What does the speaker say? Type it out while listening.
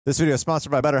This video is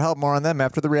sponsored by BetterHelp. More on them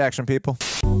after the reaction, people.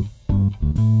 Citizens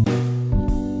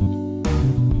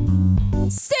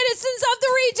of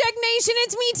the Reject Nation,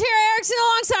 it's me, Tara Erickson,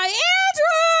 alongside Andrew!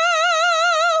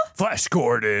 Flash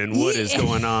Gordon, what is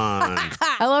going on?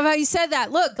 I love how you said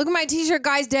that. Look at my t-shirt,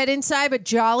 guys, dead inside, but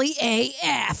jolly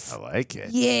AF. I like it.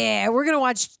 Yeah, we're going to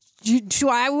watch,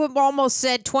 I almost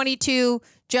said 22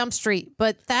 Jump Street,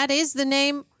 but that is the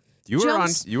name. You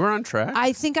were on track.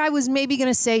 I think I was maybe going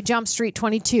to say Jump Street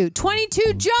 22.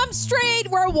 22 Jump Street!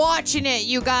 We're watching it,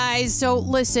 you guys. So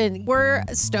listen, we're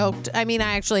stoked. I mean,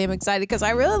 I actually am excited because I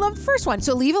really love the first one.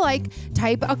 So leave a like,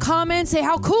 type a comment, say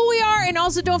how cool we are, and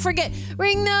also don't forget,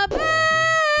 ring the bell!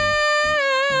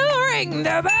 Ring the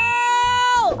bell!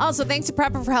 Also, thanks to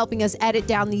Prepper for helping us edit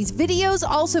down these videos.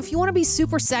 Also, if you want to be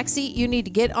super sexy, you need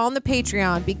to get on the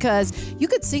Patreon because you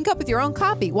could sync up with your own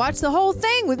copy. Watch the whole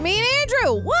thing with me and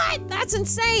Andrew. What? That's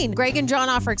insane. Greg and John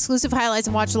offer exclusive highlights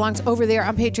and watch-alongs over there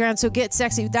on Patreon, so get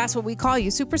sexy. That's what we call you.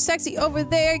 Super sexy over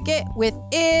there. Get with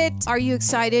it. Are you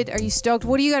excited? Are you stoked?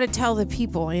 What do you got to tell the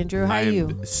people, Andrew? How are you?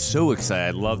 I'm so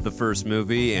excited. I love the first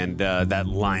movie and that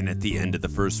line at the end of the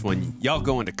first one, y'all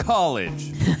going to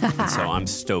college. So I'm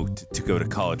stoked to go to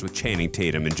college with Channing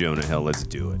Tatum and Jonah Hill. Let's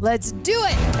do it. Let's do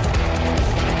it.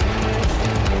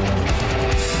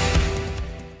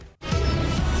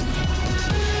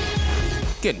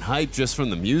 Getting hyped just from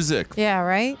the music. Yeah,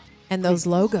 right? And those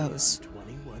logos.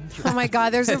 Oh my God,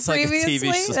 there's It's a like a previously?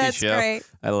 TV That's show. great.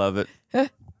 I love it.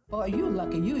 Boy, you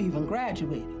lucky you even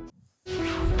graduated.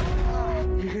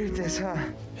 You hate this, huh?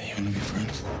 Hey, you wanna be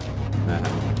friends?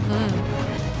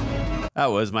 That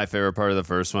was my favorite part of the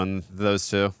first one, those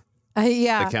two.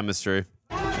 Yeah. The chemistry.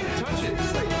 Touch it.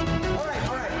 It's like,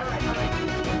 all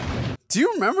right. Do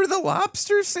you remember the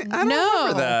lobster scene? I don't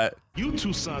remember that. You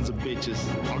two sons of bitches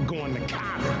are going to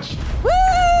college.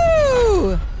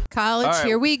 Woo! College, All right.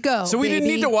 here we go. So we didn't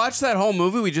need to watch that whole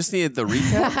movie. We just needed the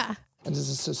recap. And is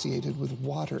associated with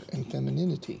water and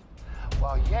femininity.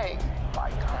 While Yang,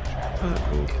 by contrast,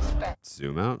 is fat.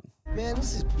 Zoom out. Man,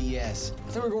 this is BS.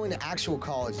 I thought we were going to actual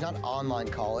college, not online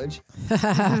college.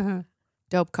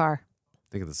 Dope car. I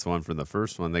think it's the one from the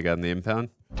first one they got in the impound.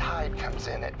 Tide comes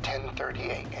in at 10:30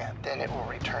 a.m. Then it will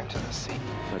return to the sea.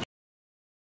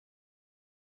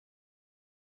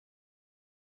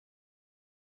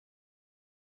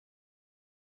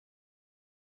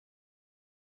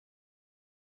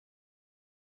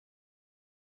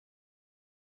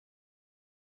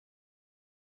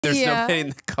 There's nobody in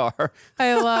the car.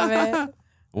 I love it.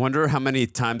 I wonder how many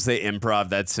times they improv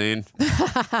that scene.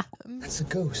 That's a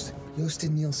ghost. Jostin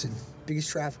Nielsen, biggest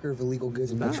trafficker of illegal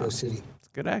goods in Metro City. It's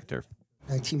a good actor.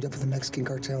 I teamed up with the Mexican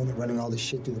cartel and they're running all this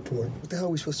shit through the port. What the hell are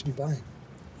we supposed to be buying?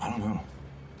 I don't know.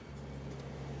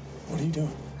 What are you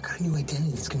doing? I got a new identity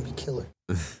that's gonna be killer.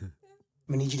 I'm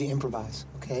gonna need you to improvise,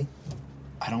 okay?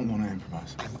 I don't want to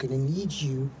improvise. I'm gonna need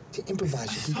you to improvise.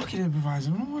 I fucking improvise. I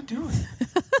don't want to do it.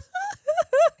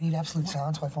 I need absolute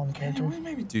silence while I fall into character.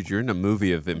 Dude, you're in a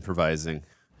movie of improvising.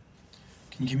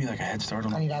 Can you give me like a head start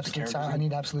on I need the absolute characters? silence. I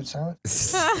need absolute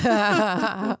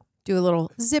silence. Do a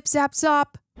little zip zap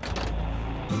zop.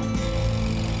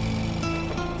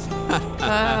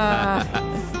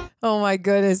 Oh my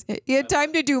goodness. You had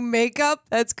time to do makeup?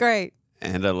 That's great.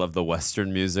 And I love the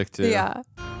Western music too. Yeah.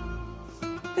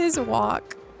 His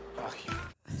walk. Fuck you.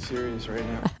 Serious right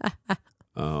now.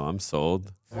 Oh, I'm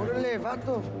sold. Orale,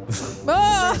 vato.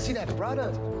 Ah! See that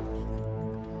product?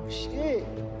 Shit.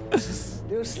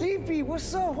 Yo, Sleepy,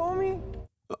 what's up, homie?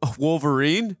 Oh,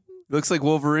 Wolverine? Looks like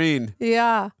Wolverine.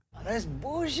 Yeah. That's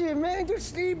bullshit, man. You're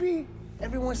Sleepy.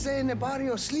 Everyone's saying the body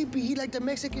of Sleepy, he like the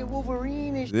Mexican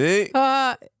Wolverine and Hey.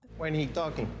 when he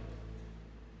talking.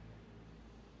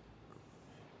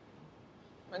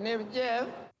 My name is Jeff.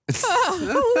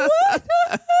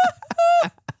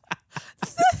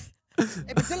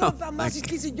 Hey, but tell him about Mousy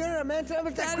Quinceañera, man. Tell him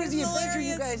about that crazy adventure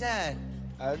you guys had.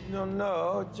 I don't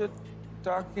know what you're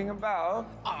talking about.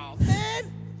 Oh,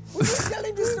 man. We were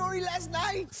telling the story last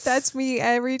night. That's me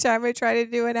every time I try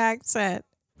to do an accent.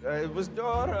 It was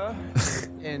Dora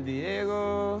and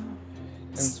Diego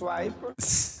and Swiper.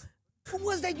 Who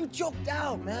was that you choked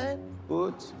out, man?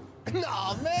 Boots.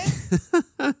 No, man.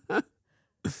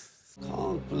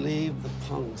 Can't believe the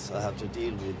punks I have to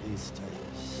deal with these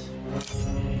days.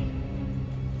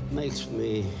 Makes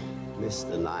me miss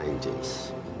the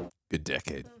 90s. Good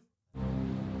decade.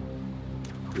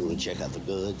 Can we check out the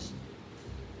goods?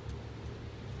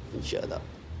 And shut up.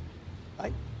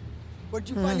 Right? Where'd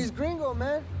you find this gringo,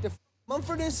 man? The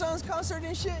Mumford & Sons concert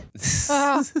and shit?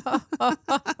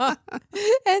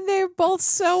 And they're both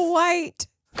so white.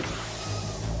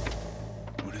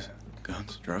 What is it?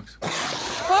 Guns? Drugs?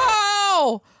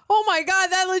 Oh! Oh my God,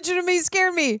 that legitimately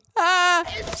scared me. Oh.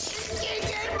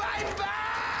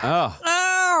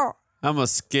 Oh.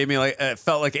 Almost gave me like, it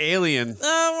felt like Alien.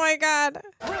 Oh my God.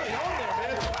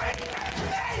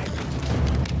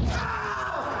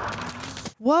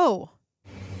 Whoa.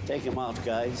 Take him out,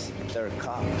 guys. They're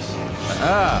cops.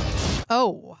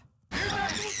 Oh.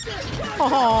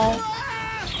 Oh.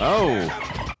 Oh.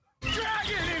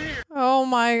 Oh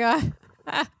my God.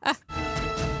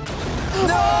 No,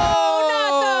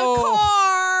 not the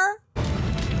car.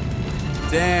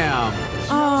 Damn.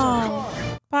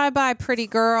 Oh. Bye-bye, pretty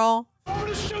girl. I'm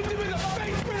gonna shoot them in the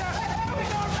face with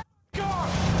that car.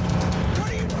 What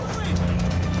are you doing?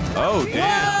 Oh,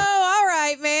 damn. Oh, all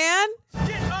right, man.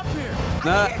 Get up here.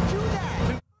 Nah. I can't do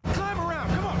that. Climb around.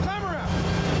 Come on, climb around.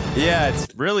 Yeah, it's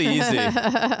really easy. All right,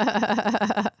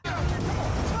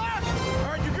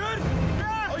 you good?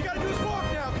 Yeah. All you gotta do is walk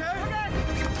now, okay?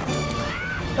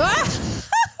 Ah!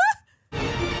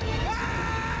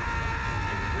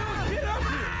 Get up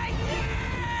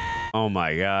here. Oh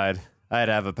my God. I'd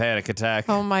have a panic attack.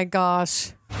 Oh my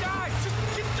gosh. Guys,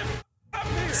 just get the up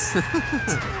here.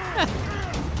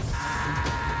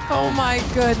 Oh my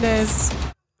goodness.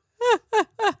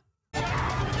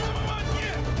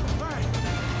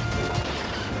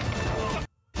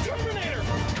 Terminator!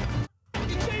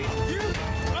 You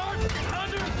are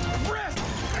under arrest!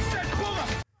 I said pull up!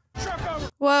 Truck over!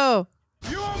 Whoa.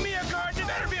 You owe me a car, you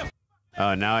better be a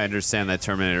Oh, now I understand that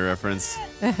Terminator reference.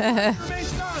 remain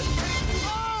solid!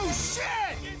 Oh,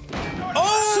 shit!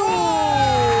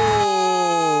 Oh!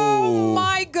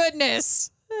 My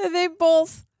goodness. They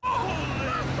both.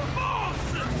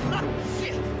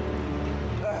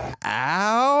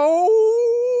 Ow!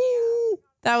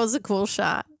 That was a cool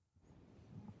shot.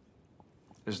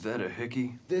 Is that a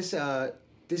hickey? This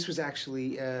was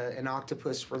actually an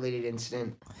octopus-related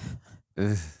incident.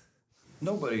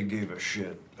 Nobody gave a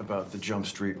shit about the Jump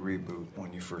Street reboot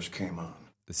when you first came on.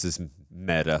 This is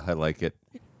meta. I like it.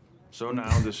 So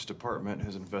now this department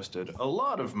has invested a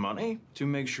lot of money to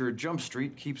make sure Jump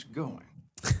Street keeps going.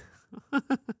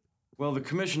 Well, the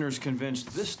commissioner's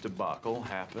convinced this debacle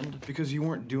happened because you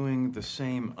weren't doing the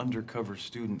same undercover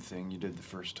student thing you did the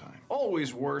first time.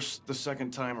 Always worse the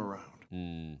second time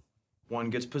around.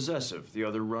 One gets possessive, the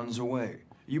other runs away.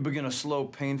 You begin a slow,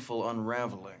 painful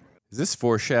unraveling. Is this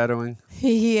foreshadowing?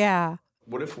 Yeah.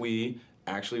 What if we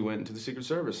actually went into the Secret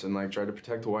Service and like tried to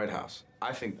protect the White House?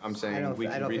 I'm saying we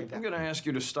can read. I'm gonna ask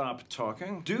you to stop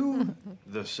talking. Do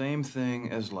the same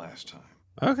thing as last time.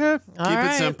 Okay. Keep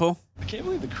it simple. I can't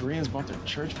believe the Koreans bought their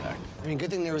church back. I mean, good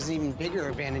thing there was an even bigger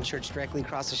abandoned church directly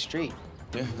across the street.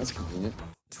 Yeah, that's convenient.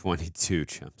 22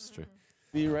 Jump Street.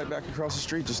 Be right back across the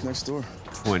street, just next door.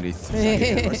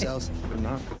 23. Ourselves. But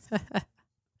not.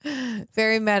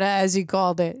 Very meta, as you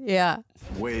called it. Yeah.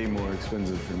 Way more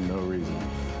expensive for no reason.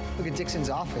 Look at Dixon's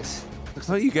office. Looks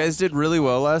like you guys did really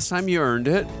well last time. You earned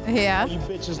it. Yeah. You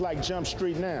bitches like Jump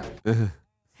Street now.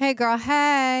 Hey, girl,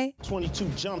 hey. 22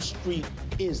 Jump Street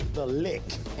is the lick.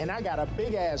 And I got a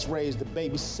big ass raise to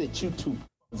babysit you two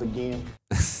again.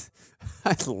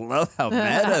 I love how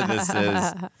meta this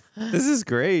is. This is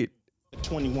great.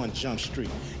 21 Jump Street.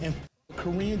 And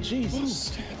Korean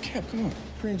Jesus. Cap, come on.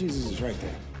 Korean Jesus is right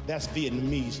there. That's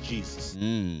Vietnamese Jesus.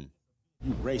 You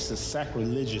racist,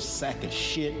 sacrilegious sack of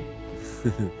shit.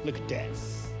 Look at that.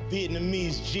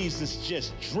 Vietnamese Jesus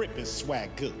just dripping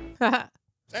swag good.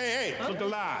 Hey, look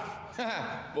alive.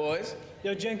 Boys.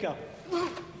 Yo, Jenko.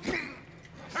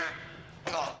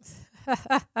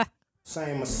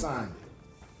 Same assignment.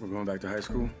 We're going back to high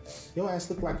school? Your ass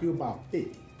look like you about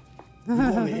 50. You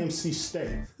on the MC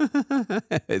State.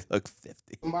 They look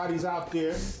 50. Somebody's out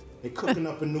there, they cooking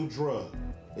up a new drug.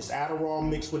 It's Adderall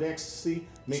mixed with ecstasy,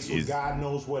 mixed with God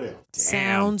knows what else.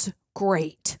 Sounds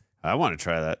great. I want to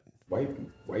try that. Wifey?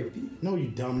 No, you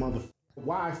dumb mother.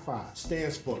 Wi-Fi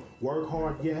stands for work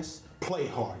hard, yes, play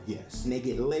hard, yes. And they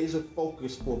get laser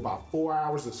focused for about 4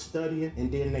 hours of studying,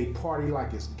 and then they party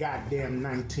like it's goddamn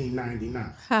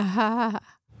 1999.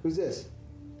 Who's this?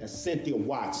 That's Cynthia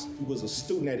Watts, who was a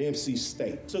student at MC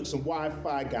State. Took some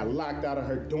Wi-Fi, got locked out of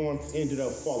her dorm, ended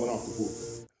up falling off the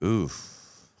roof.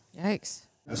 Oof. Yikes.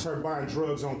 That's her buying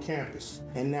drugs on campus,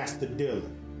 and that's the dealer.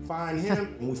 Find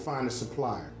him, and we find the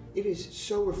supplier. It is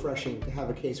so refreshing to have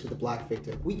a case with a black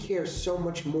victim. We care so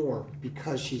much more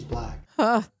because she's black.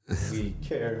 We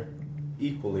care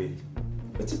equally.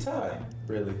 It's a tie,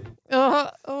 really. Oh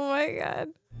my God.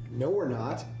 No, we're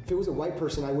not. If it was a white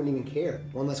person, I wouldn't even care.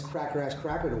 One less cracker-ass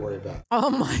cracker to worry about. Oh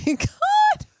my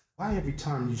God. Why every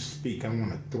time you speak, I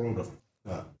want to throw the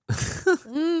up?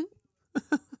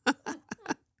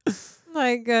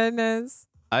 My goodness.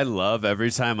 I love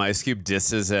every time Ice Cube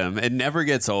disses him. It never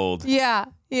gets old. Yeah.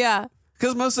 Yeah.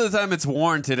 Because most of the time it's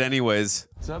warranted anyways.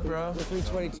 What's up, bro?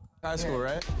 322 High school,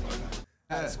 right?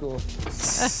 high school.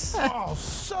 Oh,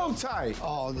 so tight.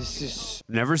 Oh, this is.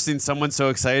 Never seen someone so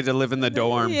excited to live in the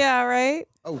dorm. Yeah, right?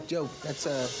 Oh, Joe, that's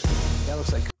that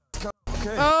looks like.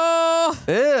 Okay. Oh,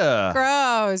 Yeah.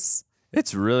 gross.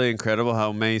 It's really incredible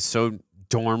how many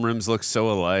dorm rooms look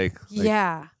so alike. Like,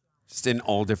 Yeah. Just in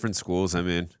all different schools, I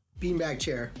mean. Beanbag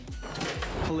chair.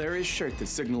 Hilarious shirt that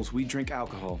signals we drink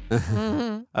alcohol.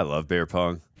 I love beer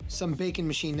pong. Some bacon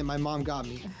machine that my mom got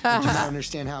me. I do not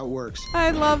understand how it works.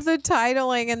 I love the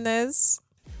titling in this.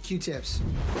 Q-tips.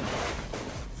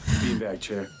 Beanbag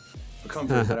chair. A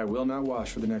comfort that I will not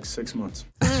wash for the next 6 months.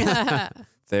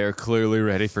 They are clearly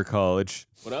ready for college.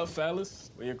 What up,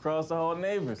 fellas? We across the whole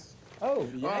neighbors. Oh,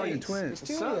 Oh, you're twins.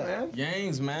 What's up, man?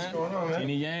 Yangs, man. What's going on, man?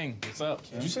 Jeannie Yang. What's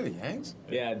up? Did you say the Yangs?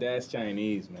 Yeah, Dad's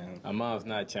Chinese, man. My mom's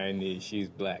not Chinese. She's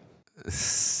black.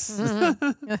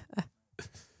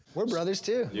 We're brothers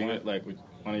too. You got like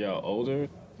one of y'all older?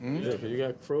 Yeah, 'cause you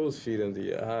got crow's feet under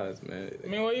your eyes, man. I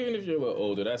mean, well, even if you're a little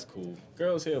older, that's cool.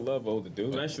 Girls here love older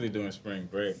dudes, especially during spring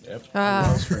break. Yep. I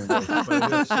love spring break.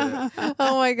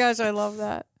 Oh my gosh, I love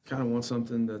that. Kind of want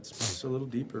something that's just a little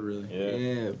deeper, really.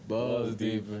 Yeah, balls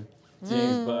deeper.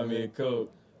 James buy me a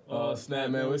Coke. Oh,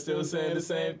 snap, man, we're still saying the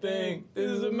same thing. This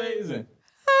is amazing.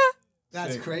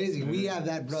 That's crazy. We have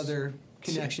that brother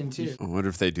connection too. I wonder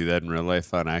if they do that in real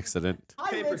life on accident.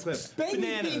 Paperclip,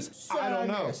 bananas, I don't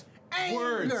know.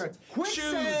 Words,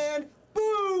 quicksand,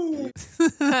 boom.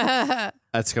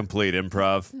 That's complete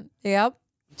improv. Yep.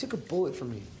 You took a bullet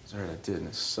from me. Sorry, I did, and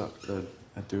it sucked.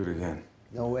 I'd do it again.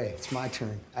 No way. It's my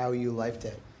turn. I owe you a life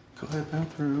debt. Go ahead,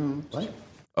 bathroom. What?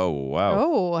 Oh, wow.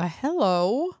 Oh,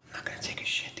 hello. I'm not gonna take a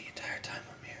shit the entire time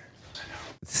I'm here.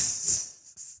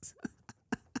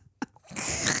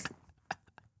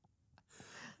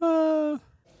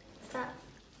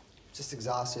 Just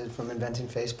exhausted from inventing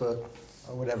Facebook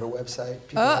or whatever website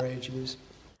people our age use.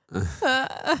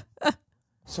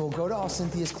 So we'll go to all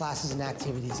Cynthia's classes and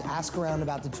activities, ask around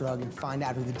about the drug, and find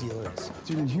out who the dealer is.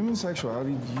 Dude, in human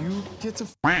sexuality, do you get to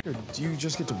f or do you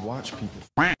just get to watch people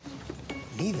f?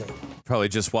 Neither. Probably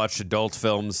just watched adult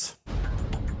films.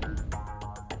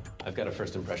 I've got a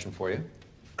first impression for you.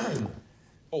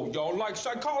 Oh, y'all like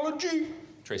psychology?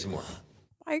 Tracy Moore.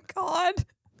 My God.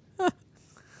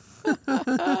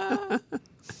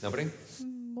 Nobody?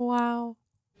 Wow.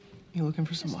 You looking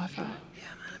for some Wi-Fi? Yeah,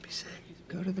 man, that'd be sick.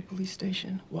 Go to the police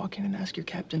station, walk in and ask your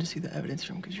captain to see the evidence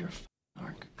room because you're a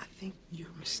narc. I think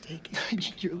you're mistaken.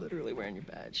 You're literally wearing your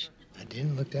badge. I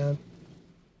didn't look down.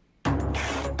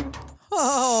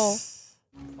 Oh.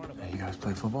 Hey, you guys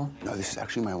play football? No, this is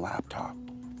actually my laptop.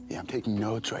 Yeah, I'm taking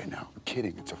notes right now. I'm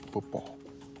kidding, it's a football.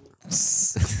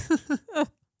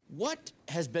 What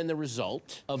has been the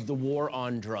result of the war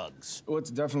on drugs? Well,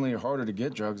 it's definitely harder to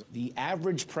get drugs. The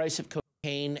average price of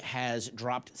cocaine has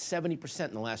dropped 70%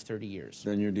 in the last 30 years.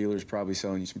 Then your dealer's probably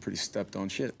selling you some pretty stepped-on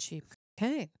shit. Cheap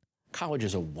cocaine. College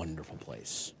is a wonderful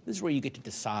place. This is where you get to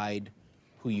decide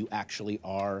who you actually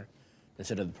are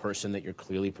instead of the person that you're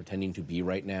clearly pretending to be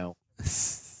right now.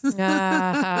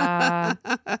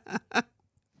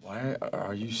 Why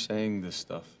are you saying this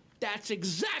stuff? That's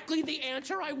exactly the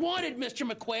answer I wanted, Mr.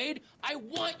 McQuaid. I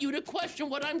want you to question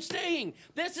what I'm saying.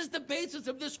 This is the basis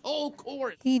of this whole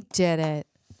course. He did it,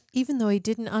 even though he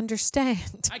didn't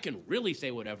understand. I can really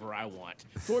say whatever I want.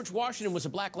 George Washington was a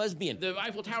black lesbian. The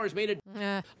Eiffel Tower's made it.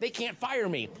 They can't fire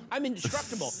me. I'm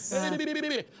indestructible.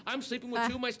 I'm sleeping with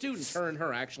two of my students. Her and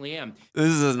her actually am.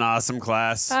 This is an awesome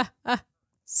class.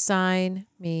 Sign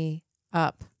me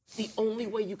up. The only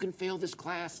way you can fail this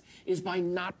class is by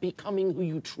not becoming who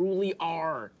you truly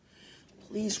are.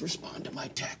 Please respond to my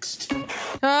text.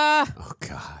 Ah. Oh,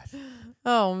 God.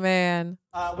 Oh, man.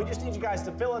 We just need you guys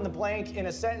to fill in the blank in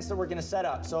a sentence that we're going to set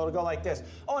up. So it'll go like this.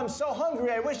 Oh, I'm so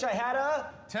hungry. I wish I had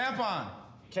a... tampon.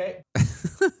 Okay.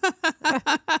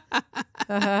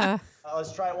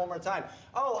 Let's try it one more time.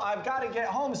 Oh, I've got to get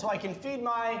home so I can feed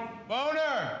my...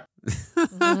 boner.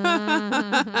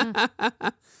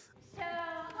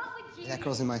 That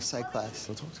girl's in my psych class.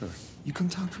 Go talk to her. You come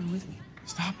talk to her with me.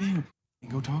 Stop being a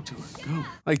and go talk to her. Go.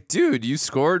 Like, dude, you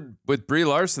scored with Brie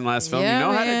Larson last film. Yeah, you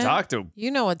know how man. to talk to.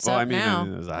 You know what's well, up I mean, now.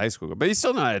 it was a high school girl, but you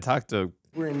still know how to talk to.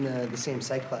 We're in the same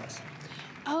psych class.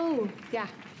 Oh, yeah.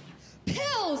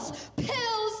 Pills!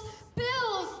 Pills!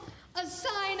 Bills! A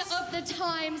sign of the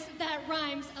times that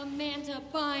rhymes Amanda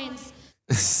Bynes.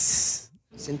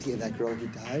 Cynthia, that girl who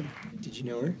died, did you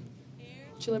know her?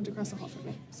 She lived across the hall from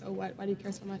me, so why do you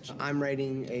care so much? I'm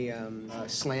writing a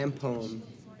slam poem.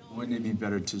 Wouldn't it be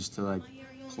better just to like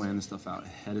plan the stuff out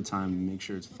ahead of time and make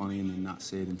sure it's funny and then not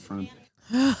say it in front?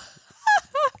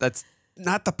 That's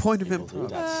not the point of improv.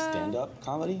 That's stand-up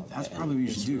comedy? That's probably what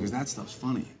you should do, because that stuff's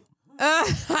funny.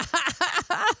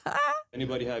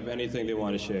 Anybody have anything they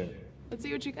want to share? Let's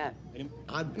see what you got.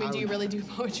 I do you really do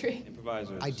poetry?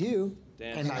 Improvisers. I do.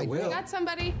 Dance. And I will. Got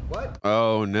somebody? What?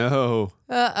 Oh no.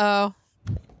 Uh-oh.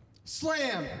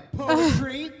 Slam.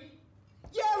 Poetry.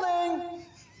 Yelling.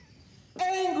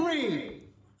 Angry.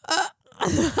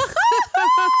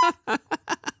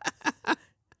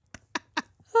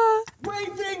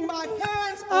 Waving my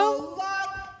hands a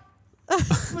lot.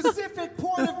 Specific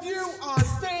point of view on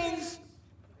things.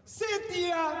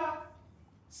 Cynthia.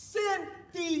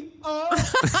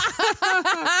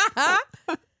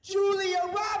 Julia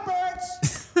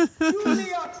Roberts.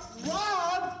 Julia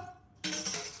Rob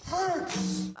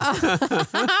Hurts.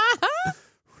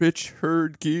 Rich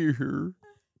Herd Gear.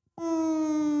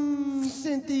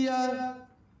 Cynthia.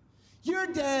 You're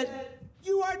dead.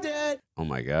 You are dead. Oh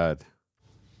my God.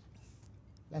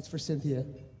 That's for Cynthia.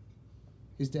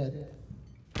 Who's dead.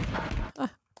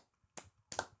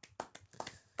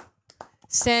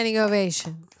 Standing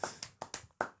ovation.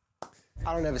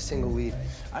 I don't have a single lead.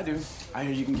 I do. I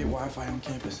hear you can get Wi-Fi on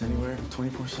campus anywhere,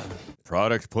 24/7.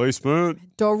 Product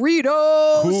placement.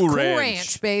 Doritos. Cool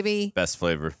Ranch, baby. Best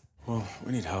flavor. Well,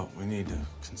 we need help. We need to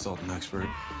consult an expert.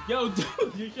 Yo, dude,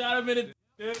 you shot a minute.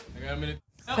 I got a minute.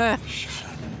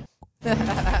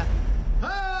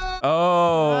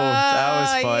 Oh, that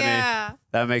was funny. Yeah.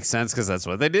 That makes sense because that's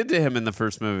what they did to him in the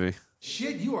first movie.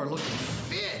 Shit, you are looking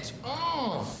fit.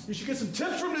 Oh, you should get some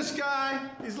tips from this guy.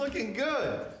 He's looking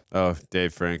good. Oh,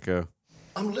 Dave Franco.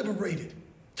 I'm liberated.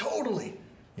 Totally.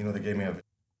 You know, they gave me a...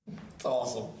 It's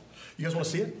awesome. You guys want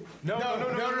to see it?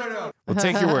 No. We'll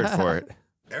take your word for it.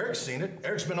 Eric's seen it.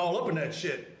 Eric's been all up in that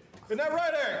shit. Isn't that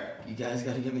right, Eric? You guys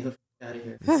gotta get me the f out of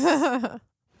here.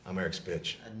 I'm Eric's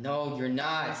bitch. No, you're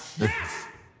not. Yes,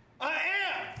 I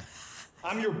am.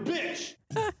 I'm your bitch.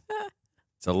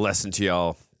 It's a lesson to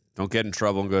y'all. Don't get in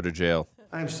trouble and go to jail.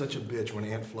 I am such a bitch when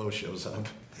Aunt Flo shows up.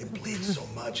 It bleeds so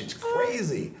much. It's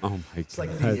crazy. Oh my It's like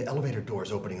God. the elevator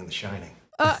doors opening in The Shining.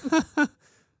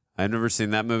 I've never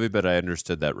seen that movie, but I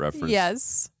understood that reference.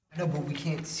 Yes. I know, but we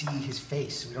can't see his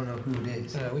face. We don't know who it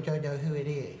is. We don't know who it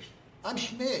is. I'm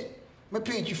Schmidt. My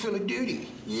pants are full of duty.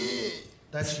 Yeah.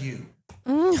 That's you.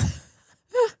 You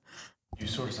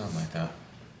sort of sound like that.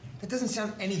 That doesn't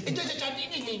sound anything. It doesn't sound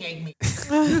anything like me.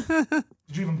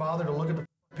 Did you even bother to look at the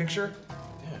picture?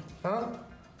 Yeah. Huh?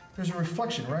 There's a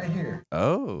reflection right here.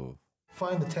 Oh,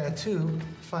 Find the tattoo,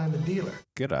 find the dealer.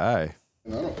 good eye.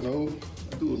 I don't know.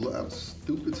 I do a lot of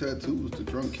stupid tattoos to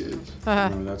drunk kids.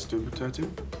 Remember that stupid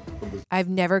tattoo? I've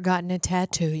never gotten a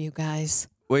tattoo, you guys.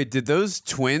 Wait, did those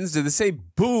twins, did they say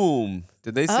boom?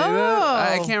 Did they say that?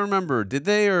 I Oh. can't remember. Did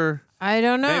they or? I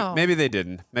don't know. Maybe they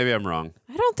didn't. Maybe I'm wrong.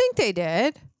 I don't think they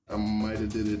did. I might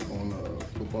have did it on a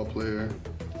football player.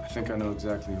 I think I know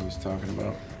exactly who he's talking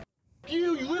about.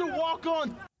 You little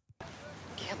walk-on.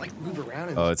 Can't like move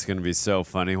around. Oh, it's going to be so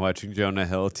funny watching Jonah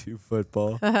Hill do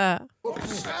football. Oh,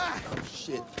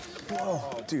 Shit.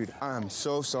 Oh, dude, I'm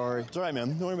so sorry. It's all right,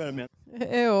 man. Don't worry about it, man.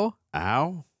 Ew.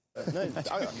 Ow. Okay,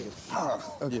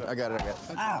 I got it.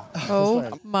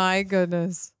 Oh my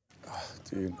goodness.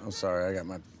 Dude, I'm sorry. I got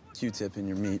my Q-tip in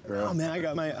your meat, bro. Oh man, I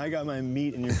got my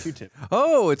meat in your Q-tip.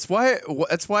 Oh, it's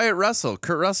Wyatt Russell,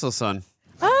 Kurt Russell's son.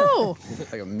 Oh.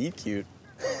 Like a meat cute.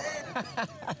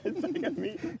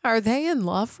 Are they in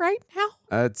love right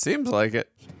now? It seems like it.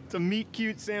 It's a meat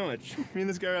cute sandwich. Me and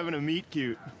this guy are having a meat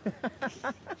cute.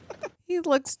 He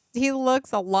looks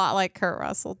a lot like Kurt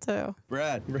Russell too.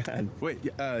 Brad. Wait,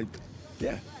 yeah,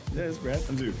 it's Brad.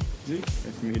 I'm Duke. Duke,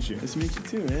 nice to meet you. Nice to meet you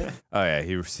too, man. Oh yeah,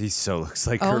 he so looks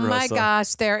like Oh Kurt my Russell.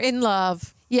 gosh, they're in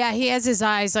love. Yeah, he has his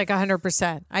eyes like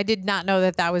 100%. I did not know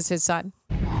that was his son.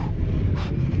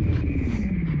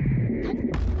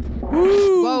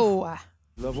 Whoa.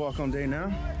 Love walk on day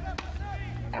now.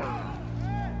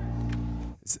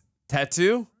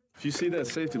 Tattoo? If you see that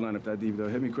safety line up that deep, though,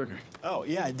 hit me quicker. Oh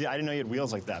yeah, I didn't know you had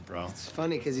wheels like that, bro. It's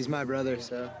funny because he's my brother,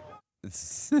 so.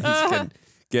 He's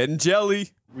getting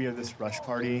jelly. We have this rush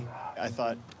party. I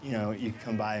thought, you could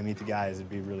come by and meet the guys. It'd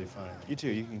be really fun. You too.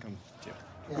 You can come too.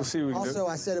 Yeah. We'll see what we can do. Also,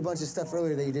 I said a bunch of stuff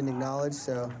earlier that you didn't acknowledge,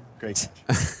 so. Great.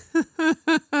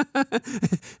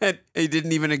 And he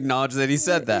didn't even acknowledge that he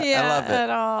said that. Yeah, I love it. at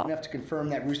all. I have to confirm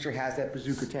that Rooster has that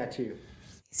bazooka tattoo.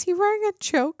 Is he wearing a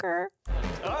choker?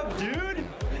 What's up, dude?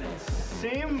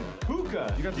 Same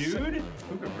hookah. You got dude?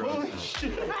 Hookah, bro. Holy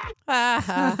shit.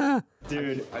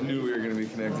 Dude, I knew we were going to be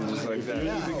connected just like that.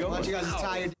 Yeah, why don't you guys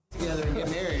tie your together and get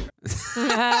married?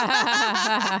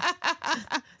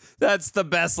 That's the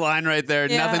best line right there.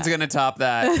 Yeah. Nothing's going to top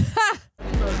that.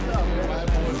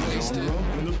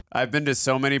 I've been to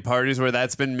so many parties where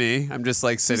that's been me. I'm just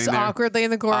like sitting Just there. awkwardly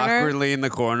in the corner? Awkwardly in the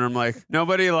corner. I'm like,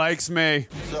 nobody likes me.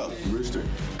 What's up, Rooster?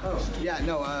 Oh, yeah,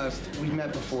 no, we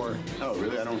met before. Oh,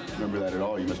 really? I don't remember that at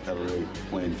all. You must have a really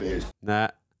plain face. Nah.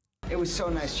 It was so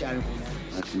nice chatting with you, man.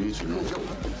 Nice to meet you, man.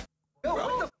 Yo,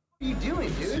 what the f are you doing,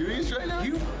 dude? Serious right now?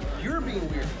 You're being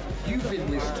weird. You've been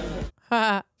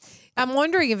weird. I'm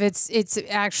wondering if it's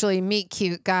actually meet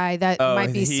cute guy that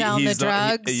might be selling the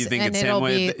drugs. You think and it's him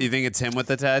with? You think it's him with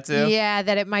the tattoo? Yeah,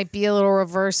 that it might be a little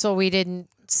reversal we didn't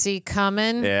see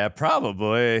coming. Yeah,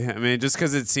 probably. I mean, just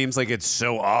because it seems like it's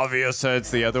so obvious that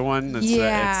it's the other one. It's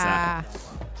yeah.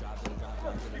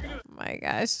 Oh my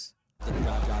gosh.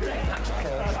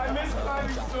 I miss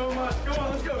climbing so much. Go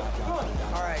on, let's go. Come on.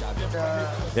 All right.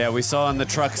 Yeah, we saw in the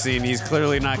truck scene. He's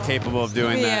clearly not capable of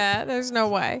doing that. Yeah, there's no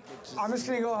way. I'm just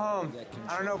gonna go home.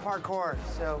 I don't know parkour,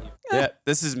 so. Yeah,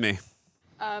 this is me.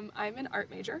 I'm an art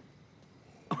major.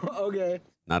 Okay.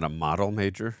 Not a model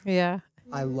major. Yeah.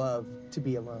 I love to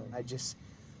be alone. I just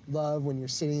love when you're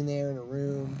sitting there in a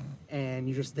room and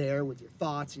you're just there with your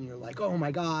thoughts and you're like, oh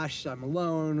my gosh, I'm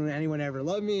alone. Anyone ever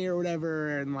love me or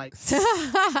whatever? And like.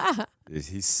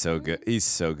 He's so good. He's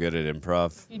so good at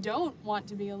improv. If you don't want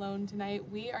to be alone tonight,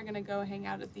 we are going to go hang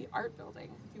out at the art building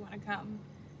if you want to come.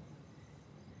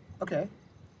 Okay.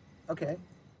 Okay.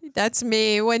 That's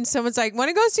me when someone's like, want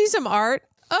to go see some art?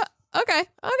 Okay.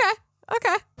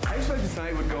 I expected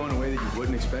tonight would go in a way that you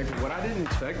wouldn't expect. What I didn't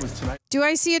expect was tonight. Do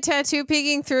I see a tattoo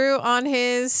peeking through on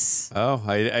his Oh,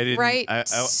 I didn't. right?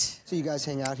 So you guys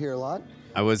hang out here a lot?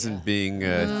 I wasn't being.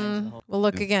 We'll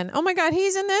look again. Oh my God,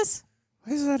 he's in this.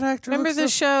 Why is that actor? Remember the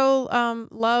show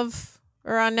Love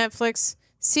or on Netflix?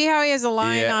 See how he has a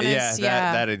line on his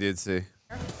that I did see.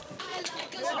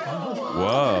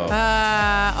 Whoa.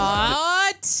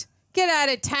 What? Get out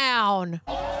of town.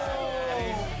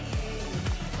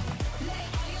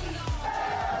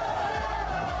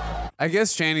 I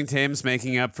guess Channing Tatum's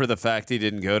making up for the fact he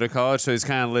didn't go to college, so he's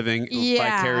kind of living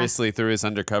vicariously through his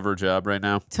undercover job right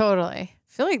now. Totally. I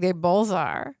feel like they both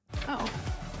are. Oh,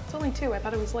 it's only 2. I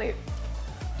thought it was late.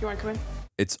 Do you want to come in?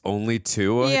 It's only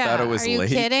 2? Yeah. I thought it was Are you late.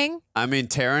 kidding? I mean,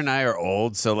 Tara and I are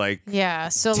old, so like Yeah,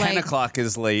 so 10 like o'clock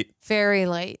is late. very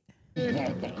late.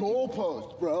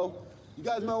 Goalpost, bro. You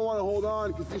guys might want to hold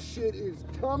on because this shit is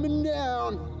coming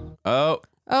down. Oh.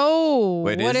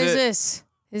 Wait, what is it? this?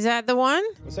 Is that the one?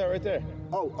 What's that right there?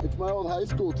 Oh, it's my old high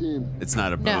school team. It's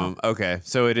not a boom. Okay,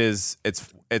 so it is.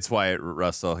 It's Wyatt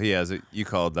Russell. He has it. You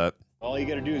called that. All you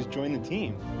gotta do is join the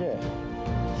team. Yeah.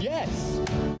 Yes.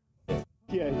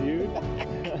 Yeah, dude.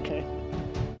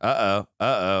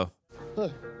 Uh-oh.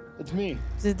 It's me.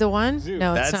 Is it the one?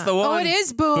 No, it's That's not. the one. Oh, it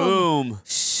is Boom. Boom.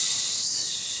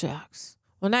 Shucks.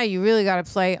 Well, now you really got to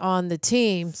play on the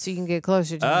team so you can get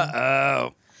closer to him.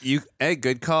 Uh-oh. Hey,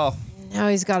 good call. Now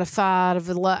he's got to fall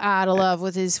out of love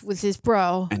with his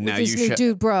bro. And with now his you new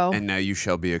dude bro. And now you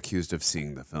shall be accused of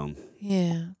seeing the film.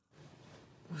 Yeah.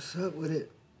 What's up with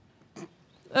it?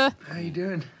 How you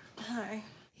doing? Hi.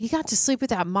 He got to sleep with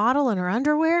that model in her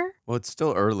underwear? Well, it's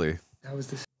still early. How was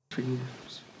this for you? It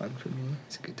was fun for me.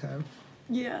 It's a good time.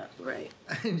 Yeah, right.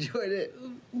 I enjoyed it.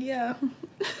 Yeah.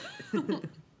 This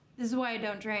is why I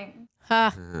don't drink.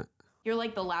 Ha. You're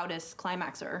like the loudest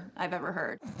climaxer I've ever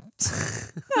heard.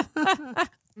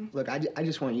 Look, I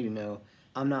just want you to know,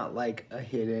 I'm not like a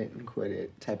hit it and quit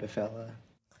it type of fella.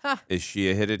 Is she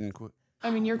a hit it and quit?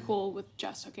 I mean, you're cool with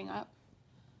just hooking up.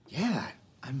 Yeah.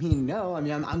 I mean, no. I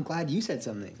mean, I'm glad you said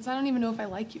something. Because I don't even know if I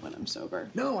like you when I'm sober.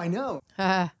 No, I know.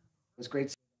 It was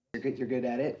great. You're good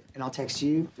at it. And I'll text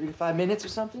you 3 to 5 minutes or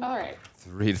something. All right.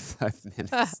 3 to 5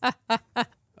 minutes.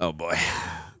 Oh, boy.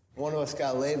 One of us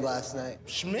got laid last night.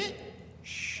 Schmidt?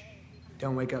 Shh.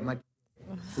 Don't wake up. My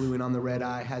flew in on the red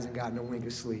eye, hasn't gotten a wink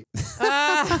of sleep.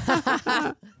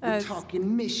 We're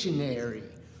talking missionary.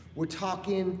 We're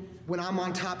talking when I'm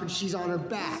on top and she's on her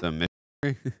back. Some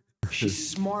mystery. She's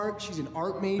smart. She's an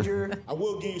art major. I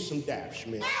will give you some daps,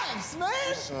 Schmidt. Daps,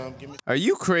 man! Give me. Are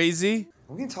you crazy?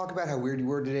 Are we gonna talk about how weird you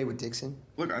were today with Dickson?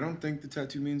 Look, I don't think the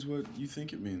tattoo means what you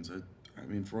think it means. I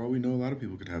mean, for all we know, a lot of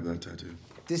people could have that tattoo.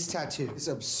 This tattoo, this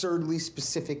absurdly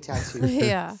specific tattoo.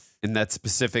 Yeah. In that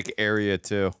specific area,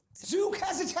 too. Zook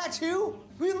has a tattoo?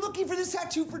 We've been looking for this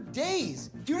tattoo for days.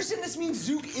 Do you understand this means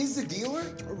Zook is the dealer?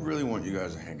 I really want you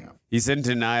guys to hang out. He's in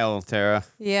denial, Tara.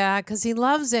 Yeah, because he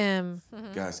loves him.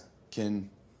 Guys, can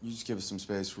you just give us some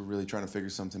space? We're really trying to figure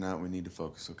something out. We need to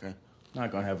focus, okay?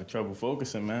 Not gonna have trouble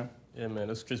focusing, man. Yeah, man,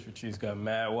 those crispy trees got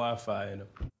mad Wi-Fi in them.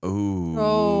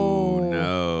 Ooh,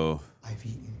 no. I've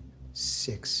eaten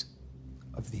 6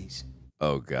 of these.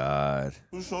 Oh, God.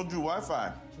 Who sold you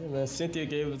Wi-Fi? Yeah, man, Cynthia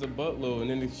gave us a buttload,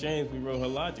 and in exchange, we wrote her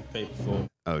logic paper for her.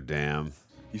 Oh, damn.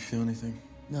 You feel anything?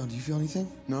 No, do you feel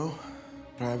anything? No,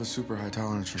 but I have a super high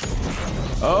tolerance for.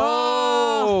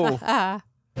 Oh! I'm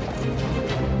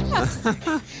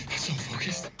so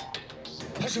focused.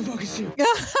 I'm so focused too.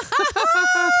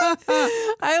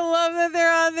 I love that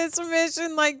they're on this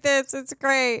mission like this. It's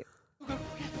great.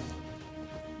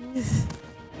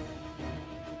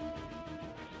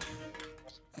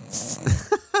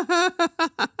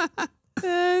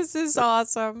 This is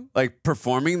awesome. Like,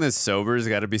 performing this sober has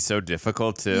got to be so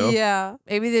difficult, too. Yeah.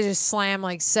 Maybe they just slam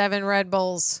like 7 Red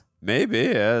Bulls. Maybe,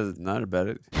 yeah. Not about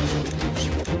it.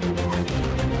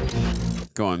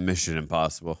 Going Mission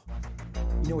Impossible.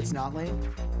 You know what's not lame?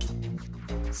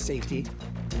 Safety.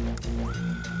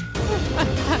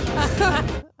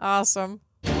 Awesome.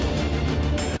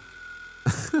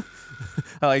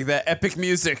 I like that epic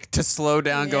music to slow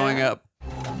down going up.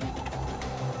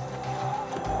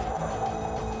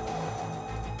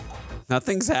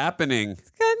 Nothing's happening.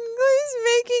 He's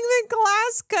making the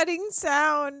glass cutting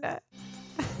sound.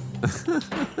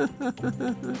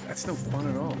 That's no fun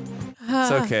at all.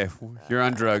 It's okay. You're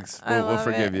on drugs. We'll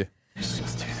forgive you.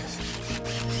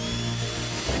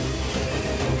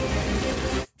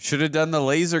 Should have done the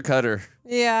laser cutter.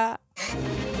 Yeah.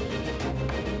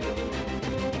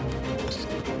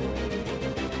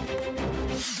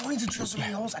 Don't need to drill so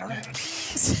many holes. I don't know.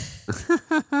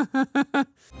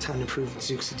 Time to prove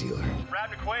Zook's a dealer. Brad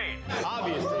McQuaid,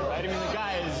 obviously, right? I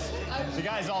mean, the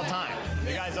guy's all time.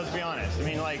 The guy's, let's be honest. I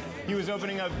mean, like, he was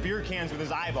opening up beer cans with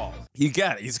his eyeballs. He's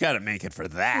got to make it for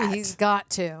that. He's got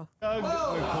to. Doug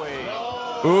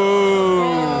McQuaid. Ooh.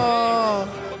 Oh.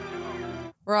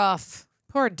 Rough.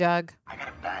 Poor Doug. I got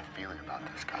a bad feeling about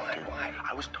this guy, dude.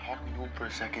 I was talking to him for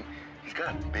a second. He's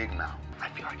got a big mouth. I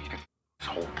feel like he could this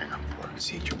whole thing up for it.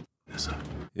 See, this up.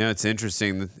 You know, it's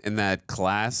interesting in that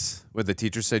class where the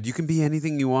teacher said, you can be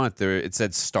anything you want. There, it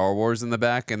said Star Wars in the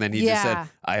back, and then he just said,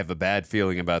 I have a bad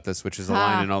feeling about this, which is a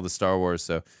line in all the Star Wars.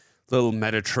 So, little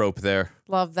meta trope there.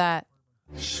 Love that.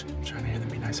 Shh, I'm trying to hear them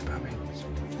be nice about me.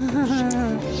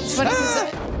 It's funny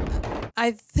because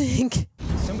I think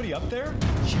Somebody up there?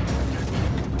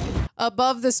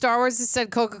 above the Star Wars it said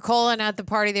Coca-Cola, and at the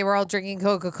party they were all drinking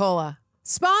Coca-Cola.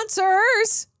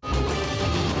 Sponsors!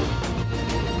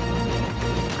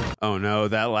 Oh no,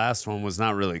 that last one was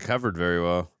not really covered very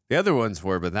well. The other ones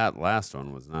were, but that last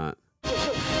one was not.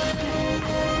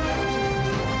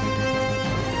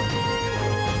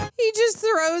 He just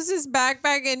throws his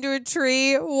backpack into a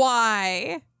tree.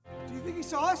 Why? Do you think he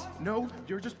saw us? No,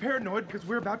 you're just paranoid because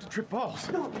we're about to trip balls.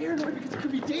 No, I'm paranoid because it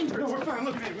could be dangerous. No, we're fine.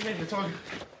 Look at it. We made it. It's all good.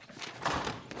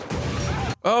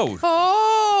 Oh!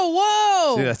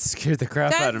 Oh, whoa! Dude, that scared the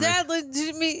crap out of me. That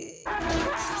legitimately...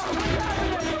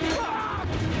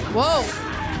 Whoa.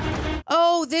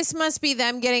 Oh, this must be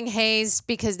them getting hazed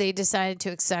because they decided to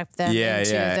accept them into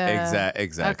the...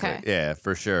 Exactly. Okay. Yeah,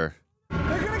 for sure. They're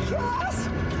gonna kill us!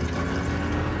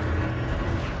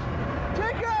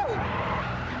 Jenko!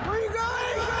 Where are you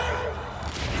going?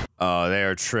 Oh, they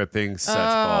are tripping such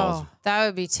balls. That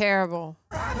would be terrible.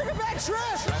 I think a bad trip!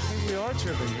 I think we are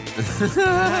tripping.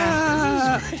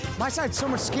 My side's so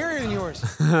much scarier than yours.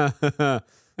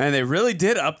 And they really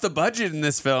did up the budget in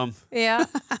this film. Yeah.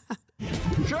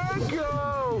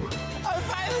 Jenko! I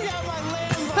finally got my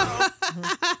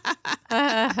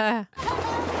Lambo!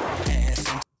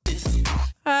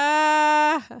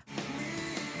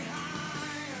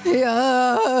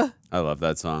 Yeah. I love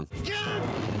that song. Oh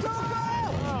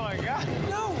my God.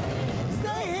 No!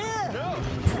 Stay here!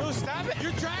 No, stop it.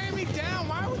 You're dragging me down.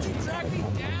 Why would you drag me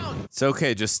down? It's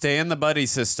okay, just stay in the buddy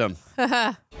system. Get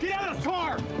out of the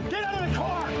car! Get out of the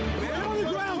car! Get on the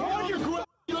ground!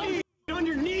 On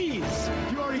your knees!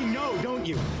 You already know, don't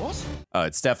you? What? Oh,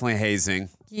 it's definitely hazing.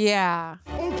 Yeah.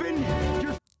 Open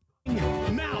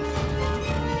your mouth!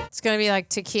 It's going to be like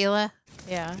tequila.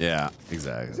 Yeah. Yeah,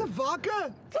 exactly. Is it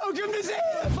vodka? Welcome to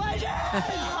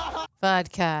Cinepals!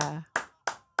 Vodka.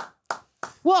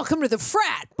 Welcome to the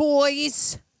frat,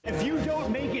 boys. If you don't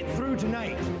make it through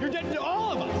tonight, you're dead to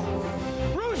all of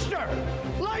us! Rooster!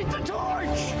 Light the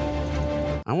torch!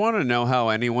 I want to know how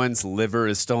anyone's liver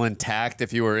is still intact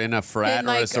if you were in a frat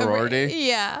or a sorority.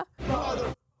 Yeah.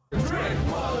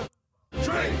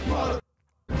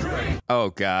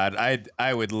 Oh God,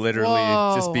 I would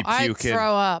literally just be puking. I'd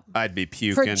throw up. I'd be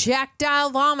puking. Projectile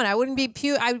vomit. I wouldn't be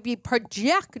I would be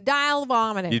projectile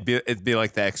vomiting. It'd be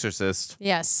like The Exorcist.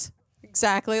 Yes,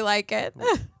 exactly like it.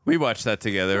 We watched that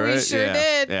together, right? We sure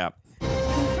did. Yeah.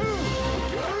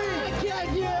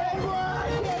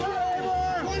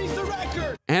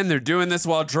 And they're doing this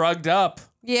while drugged up.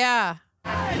 Yeah.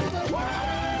 I'm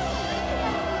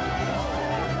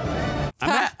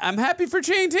I'm happy for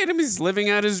Channing Tatum. He's living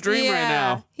out his dream right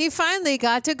now. He finally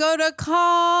got to go to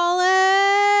college.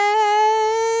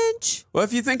 Well,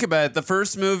 if you think about it, the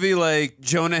first movie, like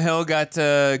Jonah Hill got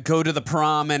to go to the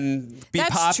prom and be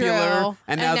popular, true.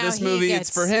 and now this movie, gets...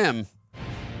 it's for him.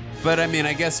 But I mean,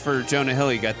 I guess for Jonah Hill,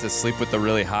 he got to sleep with the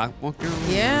really hot one girl.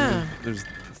 Yeah. There's...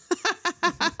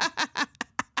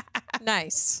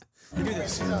 Nice. Look at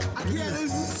this. I can't.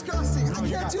 This is disgusting. I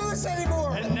can't do this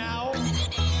anymore. And now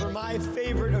for my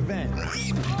favorite event.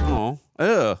 Oh,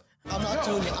 ugh. I'm not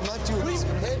doing it. I'm not doing this,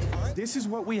 okay? This is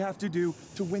what we have to do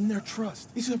to win their trust.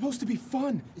 It's supposed to be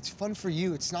fun. It's fun for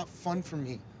you. It's not fun for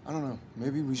me. I don't know.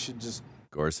 Maybe we should just...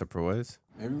 Go our separate ways?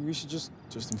 Maybe we should just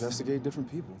investigate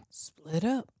different people. Split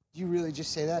up. You really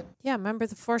just say that? Yeah, remember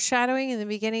the foreshadowing in the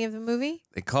beginning of the movie?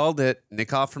 They called it. Nick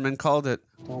Offerman called it.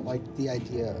 Don't like the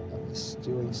idea of us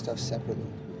doing stuff separately.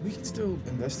 We can still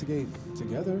investigate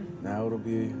together. Now it'll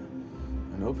be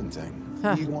an open thing.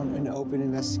 We want an open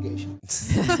investigation.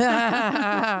 This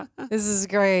is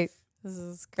great. This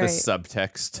is great. The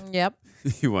subtext. Yep.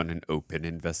 You want an open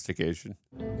investigation.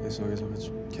 Okay, so I guess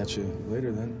I'll catch you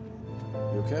later then.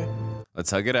 You okay? Let's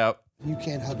hug it out. You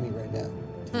can't hug me right now.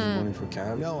 Do you need money for a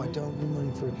cab? No, I don't need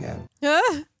money for a cab.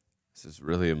 This is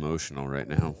really emotional right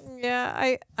now.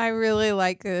 Yeah, I really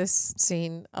like this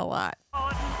scene a lot.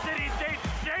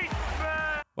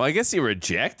 Well, I guess he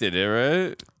rejected it,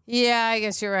 right? Yeah, I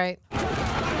guess you're right. Tape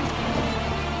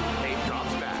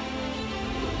drops back.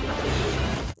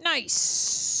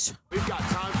 Nice. We've got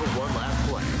time for one last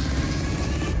play.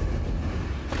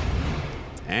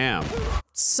 Damn.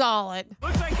 Solid.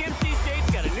 Looks like MC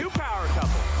State's got a new power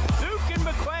couple. Duke and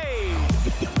McQuaid.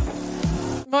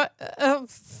 What?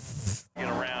 Get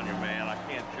around here, man. I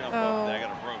can't jump Oh. up. I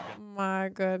got a broken. My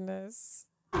goodness.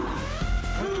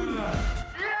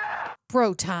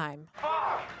 Bro time.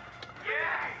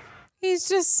 He's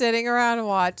just sitting around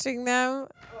watching them.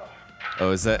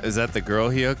 Oh, is that the girl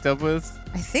he hooked up with?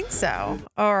 I think so.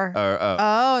 Or oh.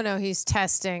 Oh no, he's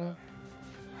testing.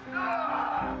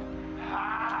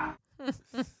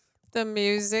 The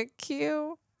music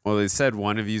cue. Well, they said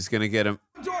one of you's gonna get him.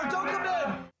 Door, don't come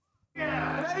in.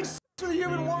 Having sex with a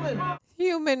human woman.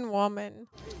 Human woman.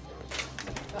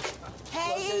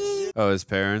 Hey! Oh, his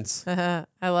parents. I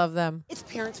love them. It's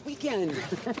Parents' Weekend.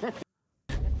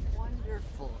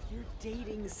 Wonderful. You're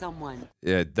dating someone.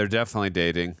 Yeah, they're definitely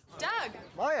dating. Doug!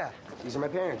 Oh, yeah. These are my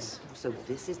parents. So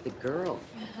this is the girl.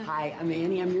 Hi, I'm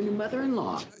Annie. I'm your new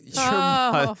mother-in-law.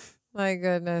 Oh, my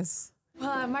goodness.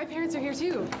 Well, my parents are here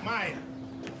too. Maya,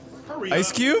 hurry Ice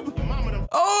up. Cube? Your mama done-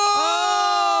 Oh!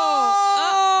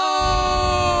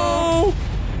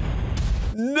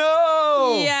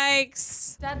 No!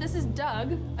 Yikes. Dad, this is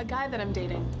Doug, a guy that I'm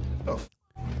dating.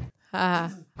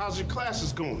 How's your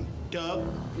classes going, Doug?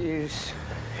 Here's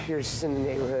in the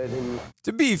neighborhood and...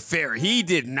 To be fair, he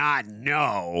did not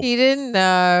know. He didn't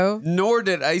know. Nor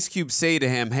did Ice Cube say to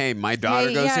him, hey, my daughter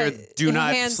Hey, goes yeah, here. Do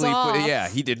not hands sleep off. with it. Yeah,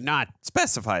 he did not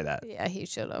specify that. Yeah, he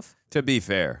should have. To be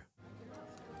fair.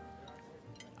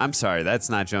 I'm sorry, that's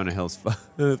not Jonah Hill's fault.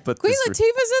 But Queen this Latifah's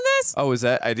in this? Oh, is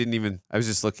that? I was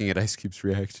just looking at Ice Cube's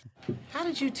reaction. How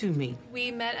did you two meet? We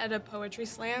met at a poetry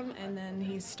slam, and then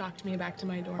he stalked me back to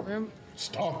my dorm room.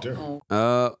 Stalked her.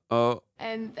 Oh.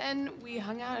 And then we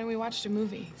hung out and we watched a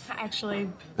movie. Actually,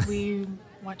 we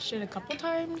watched it a couple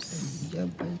times. What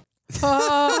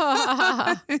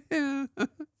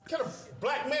can a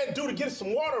black man do to get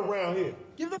some water around here?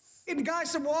 Give the f***ing guy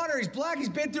some water. He's black. He's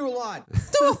been through a lot.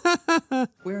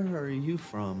 Where are you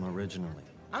from originally?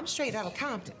 I'm straight out of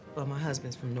Compton, but my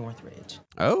husband's from Northridge.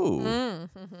 Oh.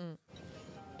 Mm-hmm.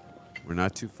 We're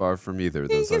not too far from either of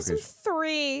He those gives him locations.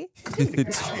 3.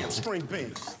 Goddamn string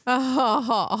beans.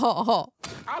 Oh.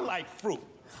 I like fruit,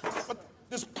 but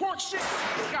this pork shit.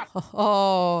 God.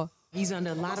 Oh. He's under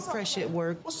a lot of pressure at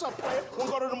work. What's up, player?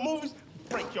 Wanna go to the movies?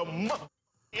 Break your mother.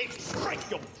 Break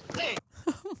your leg.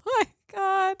 My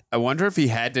God. I wonder if he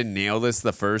had to nail this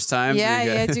the first time.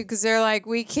 Yeah, because they're like,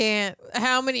 we can't.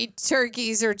 How many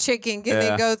turkeys or chicken can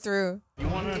they go through? You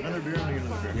want another beer?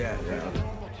 Yeah.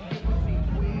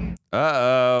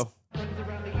 Uh-oh.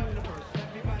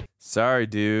 Sorry,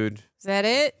 dude. Is that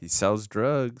it? He sells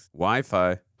drugs.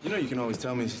 Wi-Fi. You know you can always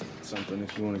tell me something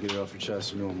if you want to get it off your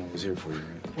chest. You know I'm always here for you,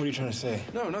 right? What are you trying to say?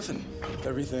 No, nothing.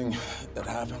 Everything that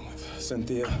happened with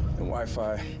Cynthia and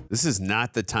Wi-Fi. This is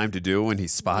not the time to do it when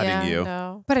he's spotting you.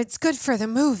 No. But it's good for the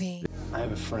movie. I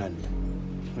have a friend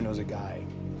who knows a guy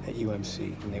at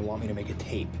UMC, and they want me to make a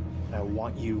tape. And I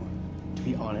want you to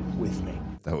be on it with me.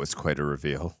 That was quite a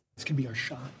reveal. This could be our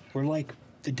shot. We're like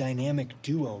the dynamic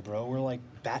duo, bro. We're like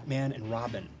Batman and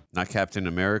Robin. Not Captain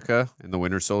America and the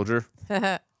Winter Soldier.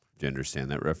 Do you understand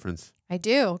that reference? I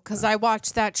do, because I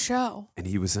watched that show. And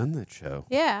he was on that show.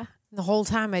 Yeah. The whole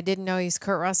time I didn't know he's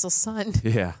Kurt Russell's son.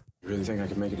 Yeah. You really think I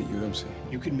can make it at UMC?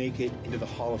 You could make it into the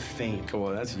Hall of Fame. Come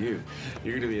on, that's you.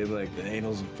 You're gonna be in like the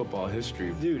annals of football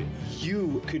history. Dude,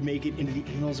 you could make it into the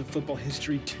annals of football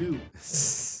history too.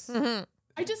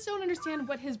 I just don't understand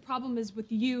what his problem is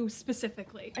with you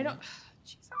specifically. I don't.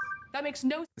 Jesus. That makes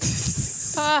no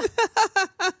sense.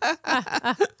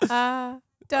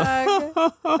 Doug.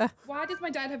 Why does my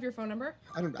dad have your phone number?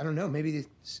 I don't know. Maybe the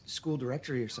school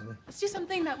directory or something. Let's do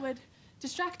something that would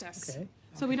distract us. Okay.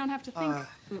 So we don't have to think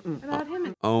about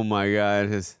him. Oh my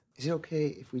God. Is it okay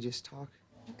if we just talk?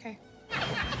 Okay.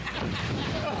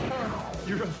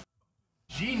 You're a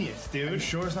genius, dude. Are you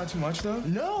sure it's not too much, though?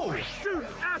 No! Shoot,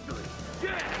 athlete,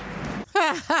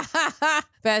 yeah!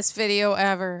 Best video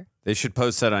ever. They should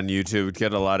post that on YouTube. It'd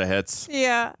get a lot of hits.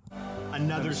 Yeah.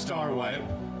 Another star, Wyatt.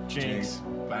 Jinx,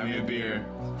 buy me a beer.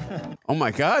 Oh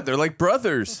my God, they're like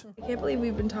brothers. I can't believe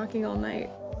we've been talking all night.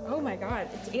 Oh my God,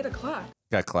 it's 8 o'clock.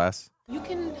 Got class? You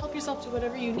can help yourself to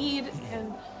whatever you need,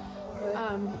 and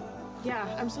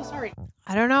yeah, I'm so sorry.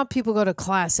 I don't know how people go to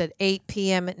class at 8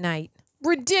 p.m. at night.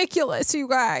 Ridiculous, you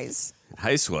guys. In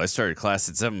high school, I started class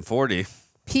at 7:40.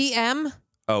 PM?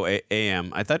 Oh,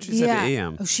 a.m. I thought she said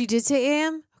a.m. Oh, she did say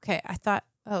a.m.? Okay, I thought,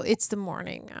 oh, it's the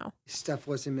morning now. Stuff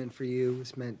wasn't meant for you. It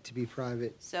was meant to be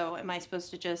private. So am I supposed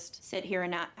to just sit here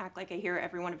and not act like I hear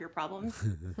every one of your problems?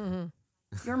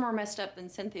 You're more messed up than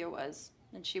Cynthia was.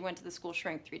 And she went to the school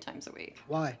shrink 3 times a week.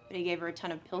 Why? But he gave her a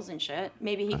ton of pills and shit.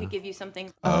 Maybe he could give you something.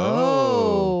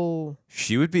 Oh.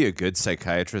 She would be a good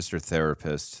psychiatrist or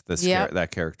therapist, that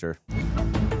character.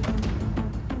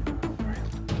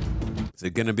 Is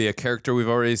it going to be a character we've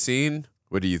already seen?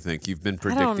 What do you think? You've been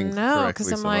predicting correctly so far. I don't know,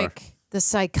 because I'm like, the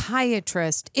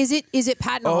psychiatrist. Is it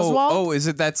Patton Oswalt? Oh, is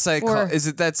it that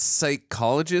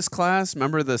psychologist class?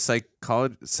 Remember the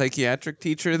psychiatric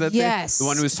teacher that the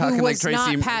one who was talking like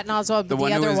Tracy? Not Patton Oswalt, but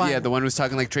the other one. Yeah, the one who was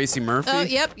talking like Tracy Murphy. Oh,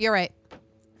 yep, you're right.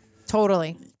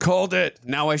 Totally. Called it.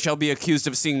 Now I shall be accused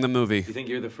of seeing the movie. You think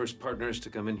you're the first partners to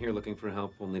come in here looking for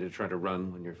help, only to try to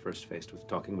run when you're first faced with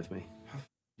talking with me?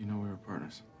 You know we were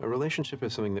partners. A relationship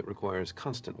is something that requires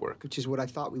constant work. Which is what I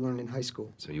thought we learned in high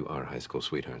school. So you are high school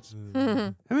sweethearts.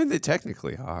 I mean, they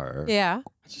technically are. Yeah.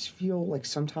 I just feel like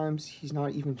sometimes he's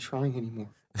not even trying anymore.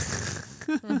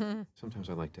 Sometimes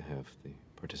I like to have the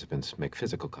participants make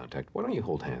physical contact. Why don't you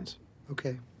hold hands?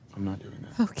 Okay. I'm not doing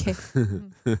that. Okay.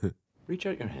 Reach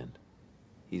out your hand.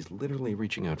 He's literally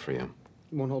reaching out for you.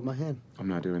 You won't hold my hand. I'm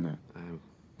not doing that. I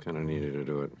kind of need you to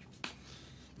do it.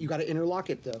 You got to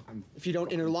interlock it, though. If you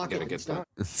don't interlock it, it's not.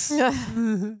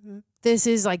 This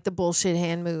is like the bullshit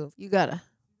hand move. You gotta.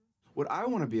 What I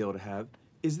want to be able to have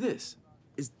is this.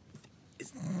 Is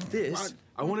this. What?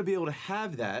 I want to be able to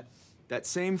have that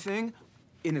same thing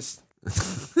in a...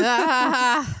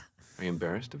 Are you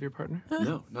embarrassed of your partner?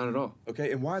 No, not at all.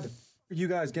 Okay, and why the are you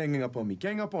guys ganging up on me?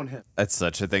 Gang up on him. That's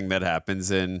such a thing that happens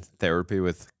in therapy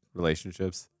with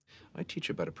relationships. I teach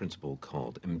about a principle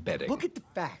called embedding. Look at the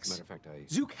facts. Matter of fact,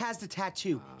 Zook has the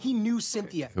tattoo. He knew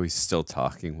Cynthia. Oh, he's still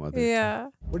talking while they're Yeah.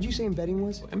 What did you say embedding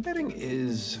was? Embedding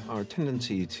is our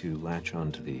tendency to latch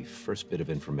on to the first bit of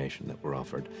information that we're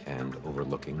offered and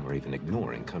overlooking or even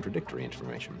ignoring contradictory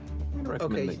information. I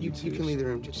recommend Okay, that you can leave the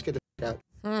room. Just get the out.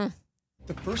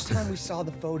 The first time we saw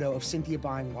the photo of Cynthia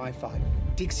buying Wi-Fi,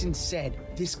 Dickson said,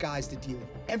 this guy's the dealer.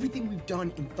 Everything we've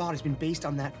done in thought has been based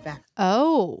on that fact.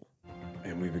 Oh.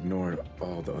 And we've ignored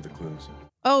all the other clues.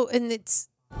 Oh, and it's...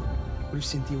 What if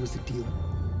Cynthia was the dealer?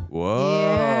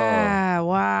 Whoa. Yeah,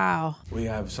 wow. We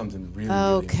have something really,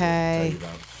 okay. really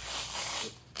important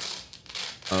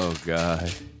to tell you about. Oh,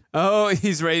 God. Oh,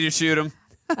 he's ready to shoot him.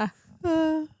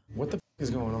 What the is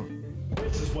going on?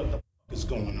 This is what the is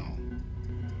going on.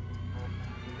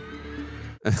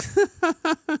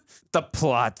 The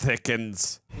plot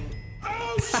thickens.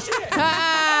 Oh, shit!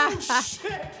 Oh,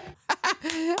 shit!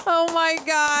 Oh my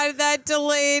God, that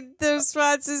delayed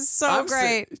response is so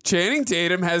great. Channing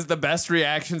Tatum has the best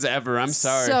reactions ever. I'm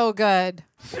sorry. So good.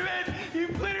 Schmidt, you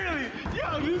literally,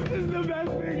 yo, this is the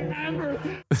best thing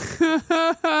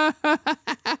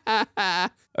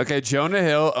ever. Okay, Jonah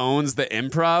Hill owns the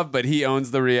improv, but he owns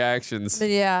the reactions.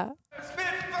 Yeah. Schmidt,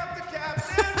 fuck the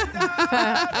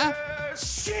captain.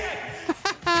 Shit!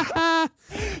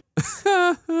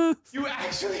 You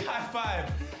actually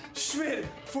high-five Schmidt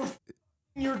for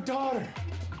your daughter.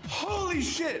 Holy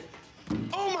shit!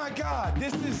 Oh my God,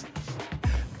 this is...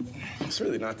 It's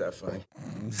really not that funny.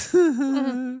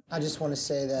 I just want to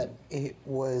say that it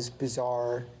was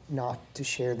bizarre not to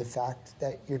share the fact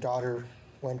that your daughter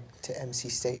went to MC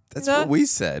State. That's what we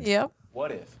said. Yep.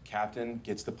 What if captain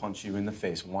gets to punch you in the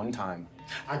face one time.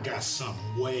 I got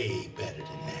something way better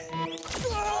than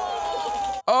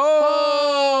that.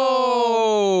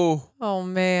 Oh! Oh,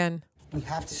 man. We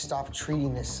have to stop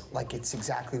treating this like it's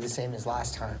exactly the same as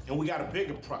last time. And we got a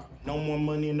bigger problem. No more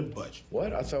money in the budget.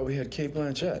 What? I thought we had Kate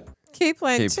Blanchett. Kate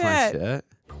Blanchett.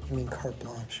 You mean carte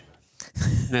blanche?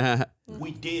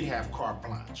 We did have carte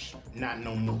blanche. Not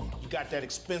no more. You got that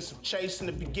expensive chase in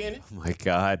the beginning? Oh my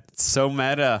God, it's so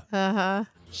meta. Uh-huh.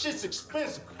 Shit's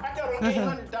expensive. I got on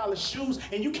 $800 shoes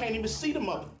and you can't even see them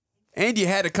up. And you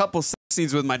had a couple sex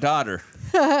scenes with my daughter.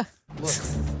 Look,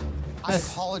 I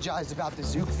apologized about the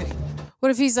zoo thing.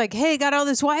 What if he's like, hey, got all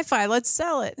this Wi-Fi, let's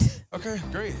sell it. Okay,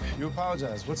 great. You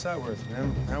apologize. What's that worth,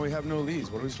 man? Now we have no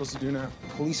leads. What are we supposed to do now?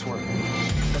 Police work.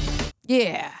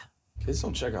 Yeah. Kids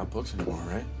don't check out books anymore,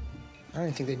 right? I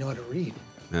don't think they know how to read.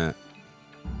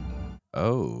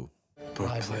 Oh.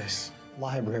 Book place.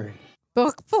 Library.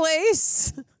 Book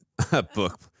place. A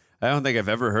book. I don't think I've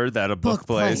ever heard that, a book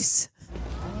place.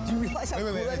 Do you realize how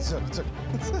What's up,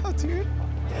 dude?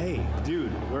 Hey,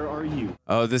 dude, where are you?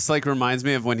 Oh, this like reminds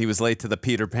me of when he was late to the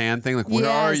Peter Pan thing. Like, where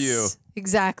are you?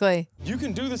 Exactly. You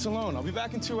can do this alone. I'll be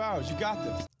back in 2 hours. You got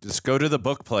this. Just go to the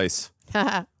book place.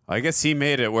 I guess he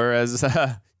made it, whereas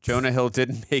Jonah Hill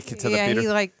didn't make it to the Peter. He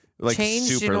like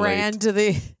changed super and ran late. to the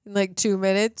in like 2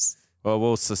 minutes. Well,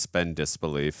 we'll suspend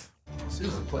disbelief. This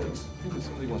is the place. If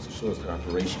somebody wants to show us their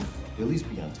operation, they'll at least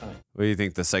be on time. What do you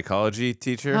think, the psychology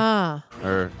teacher? Ah.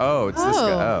 Or it's this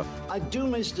guy. Oh. I do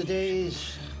miss the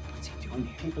days when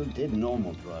people did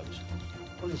normal drugs.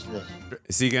 What is this?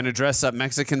 Is he gonna dress up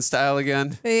Mexican style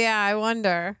again? Yeah, I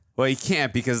wonder. Well, he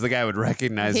can't because the guy would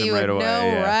recognize He him would right away. know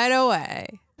yeah. right away.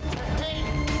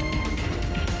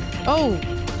 Oh.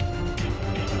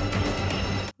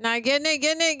 Not getting it.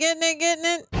 And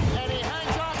he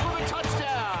hangs off for the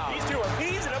touchdown. These two are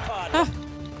peas in a pod.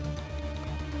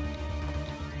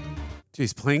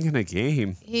 He's playing in a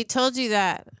game. He told you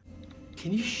that.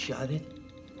 Can you shut it?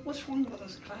 What's wrong with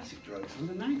those classic drugs from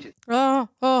the 90s? Oh.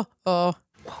 Oh,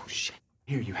 shit.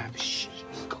 Here you have it. Shh.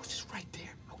 The ghost is right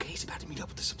there. Okay, he's about to meet up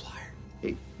with the supplier.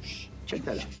 Hey, shh. Check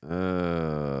that out.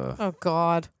 Oh,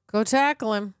 God. Go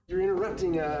tackle him. You're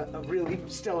interrupting a really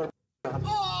stellar.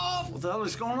 Oh, what the hell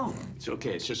is going on? It's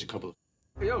okay. It's just a couple of.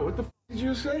 Yo, what the did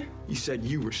you say? You said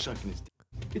you were sucking his dick.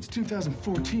 It's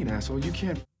 2014, asshole. You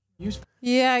can't use.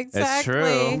 Yeah, exactly. That's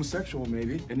true. Homosexual,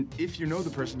 maybe. And if you know the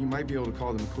person, you might be able to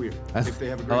call them queer if they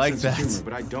have a great like sense that. of humor.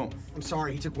 But I don't. I'm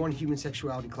sorry, he took one human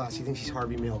sexuality class. He thinks he's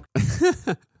Harvey Milk.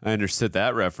 I understood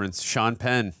that reference. Sean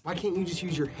Penn. Why can't you just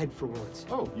use your head for once?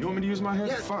 Oh, you want me to use my head?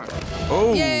 Yeah. Fine.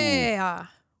 Oh. Yeah.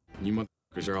 You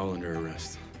motherfuckers are all under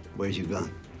arrest. Where's your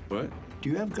gun? What? Do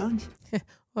you have guns?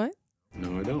 What?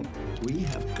 No, I don't. We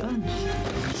have guns.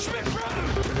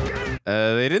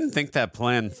 They didn't think that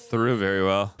plan through very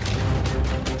well.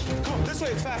 Come, this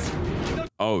way, it's faster.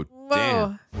 Oh, Whoa.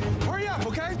 damn. Hurry up,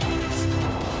 okay?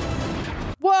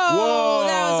 Whoa.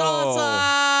 That was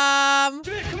awesome.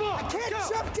 Schmidt, come on. I can't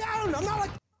jump down. I'm not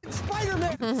like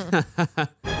Spider-Man.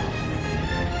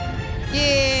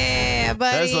 Yeah,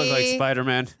 buddy. Does look like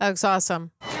Spider-Man. That looks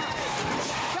awesome.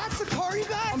 That's the car you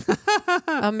got?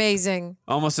 Amazing.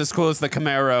 Almost as cool as the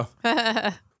Camaro.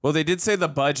 Well, they did say the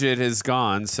budget is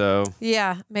gone, so.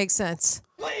 Yeah, makes sense.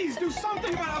 Please do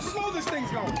something about how slow this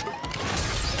thing's going.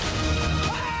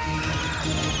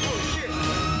 Oh, shit.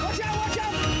 Watch out, watch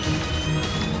out.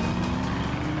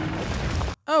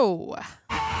 Oh.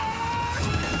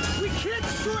 We can't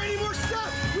destroy any more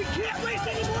stuff. We can't waste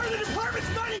any more of the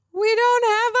department's money. We don't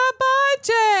have a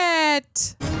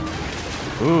budget.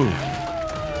 Ooh.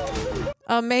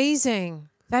 Amazing.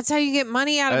 That's how you get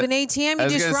money out of an ATM. You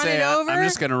just run it over. I'm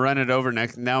just gonna run it over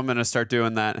next. Now I'm gonna start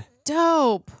doing that.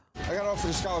 Dope. I got offered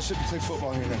a scholarship to play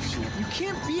football here next year. You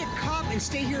can't be a cop and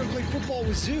stay here and play football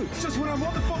with Zeus. It's just when I'm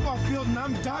on the football field and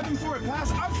I'm diving for a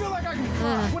pass, I feel like I can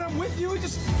fly. When I'm with you, it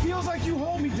just feels like you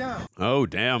hold me down. Oh,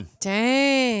 damn.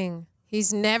 Dang.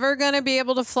 He's never going to be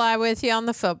able to fly with you on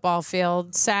the football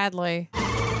field, sadly. Dude,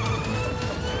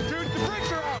 the brakes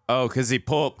are out. Oh, because he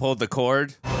pulled the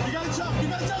cord. You gotta jump. You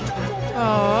gotta jump.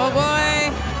 Oh,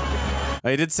 boy.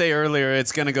 I did say earlier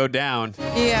it's gonna go down.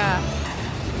 Yeah.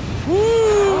 Woo!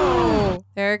 Oh,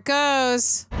 there it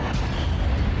goes.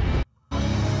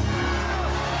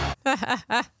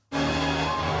 That's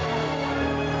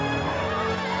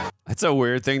a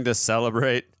weird thing to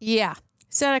celebrate. Yeah.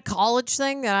 Is that a college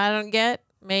thing that I don't get?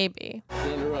 Maybe.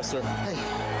 Hey, I'm an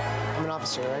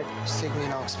officer, right? Just take me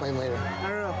and I'll explain later.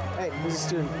 No. Hey, who's a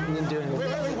student? You didn't do anything.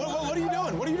 Wait, what are you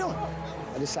doing? What are you doing?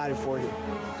 I decided for you.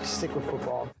 Just stick with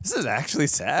football. This is actually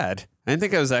sad. I didn't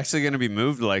think I was actually going to be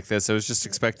moved like this. I was just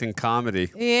expecting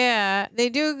comedy. Yeah, they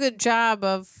do a good job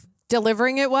of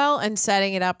delivering it well and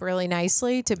setting it up really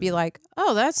nicely to be like,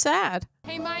 oh, that's sad.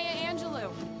 Hey, Maya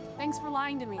Angelou. Thanks for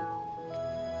lying to me.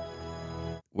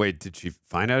 Wait, did she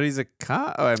find out he's a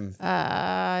cop? Oh,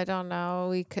 I don't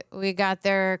know. We got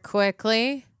there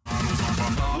quickly.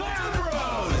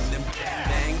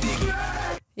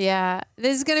 Yeah,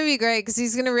 this is going to be great because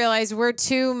he's going to realize we're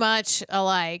too much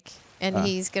alike and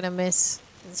he's going to miss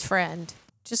his friend.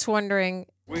 Just wondering.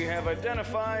 We have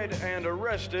identified and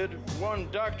arrested one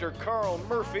Dr. Carl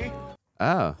Murphy.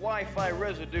 Oh. Wi-Fi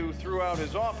residue throughout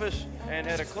his office and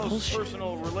had a close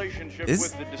personal relationship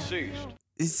with the deceased.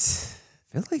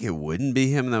 I feel like it wouldn't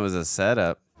be him. That was a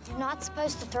setup. You're not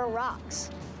supposed to throw rocks.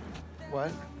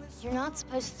 What? You're not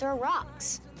supposed to throw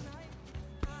rocks.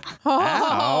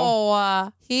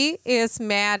 Oh, he is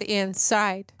mad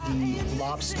inside. The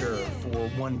lobster for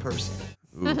one person.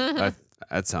 Ooh,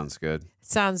 that sounds good.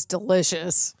 Sounds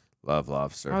delicious. Love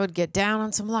lobster. I would get down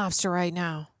on some lobster right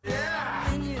now. Hey,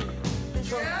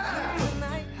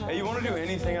 you want to do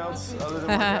anything else other than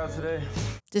work out today?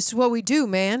 This is what we do,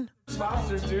 man.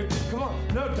 Lobsters, dude. Come on.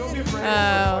 No, don't be afraid.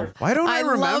 Why don't I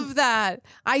remember? I love that.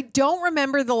 I don't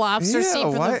remember the lobster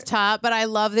scene from the top, but I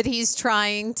love that he's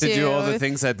trying to do all the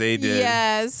things that they did.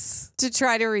 Yes, to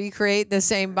try to recreate the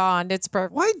same bond. It's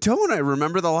perfect. Why don't I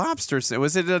remember the lobster scene?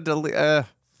 Was it a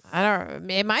I don't.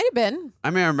 It might have been.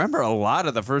 I mean, I remember a lot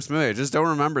of the first movie. I just don't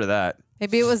remember that.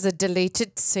 Maybe it was a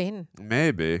deleted scene.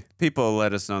 Maybe. People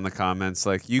let us know in the comments.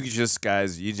 Like, you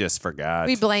just forgot.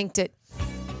 We blanked it.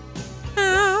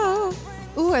 Oh.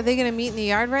 Ooh, are they going to meet in the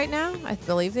yard right now? I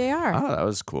believe they are. Oh, that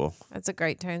was cool. That's a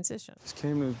great transition. Just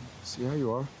came to see how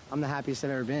you are. I'm the happiest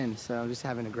I've ever been, so I'm just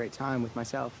having a great time with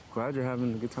myself. Glad you're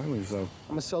having a good time with yourself.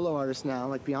 I'm a solo artist now,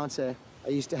 like Beyonce. I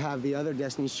used to have the other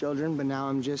Destiny's Children, but now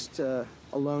I'm just a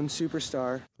lone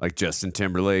superstar. Like Justin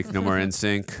Timberlake, no more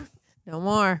NSYNC. No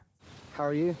more. How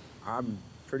are you? I'm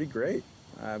pretty great.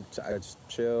 I just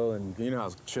chill, and you know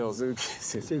how chill Zook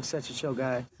is. Zook's such a chill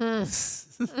guy.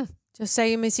 Just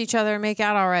say you miss each other and make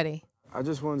out already. I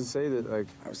just wanted to say that, like,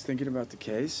 I was thinking about the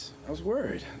case. I was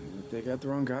worried. They got the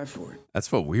wrong guy for it.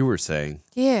 That's what we were saying.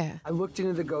 Yeah. I looked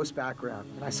into the ghost background,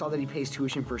 and I saw that he pays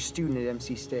tuition for a student at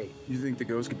MC State. You think the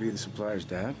ghost could be the supplier's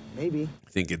dad? Maybe.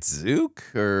 Think it's Zook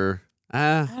or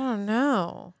I don't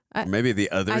know. Or maybe the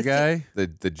other guy, the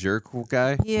jerk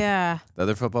guy. Yeah. The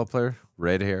other football player,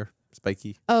 red hair,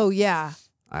 spiky. Oh yeah.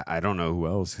 I don't know who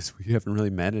else because we haven't really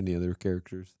met any other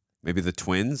characters. Maybe the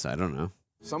twins. I don't know.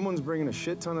 Someone's bringing a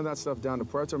shit ton of that stuff down to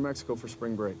Puerto Mexico for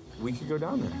spring break. We could go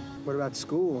down there. What about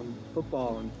school and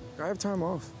football and? I have time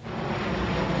off.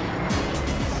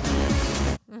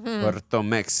 Puerto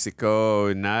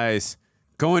Mexico, nice.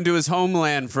 Going to his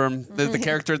homeland from the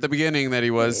character at the beginning that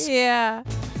he was. Yeah.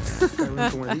 Got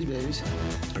room for one of these babies.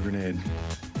 A grenade.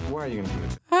 Why are you gonna do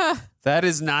it? That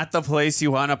is not the place you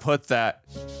want to put that.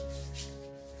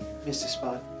 Missed a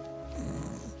spot.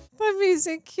 The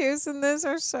music cues in this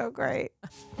are so great.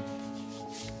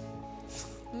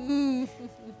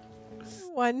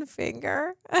 One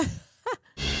finger.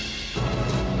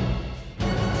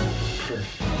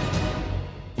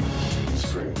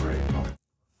 Spring break.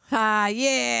 Ah,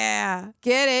 yeah.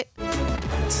 Get it.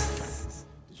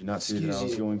 Did you not see that I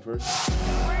was going first?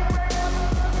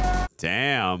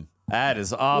 Damn. That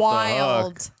is off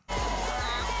Wild. the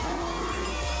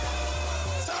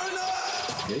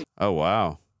hook. Oh,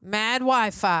 wow. Mad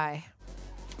Wi-Fi.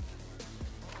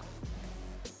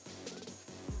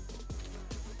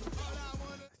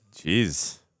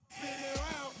 Jeez.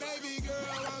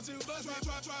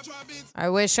 I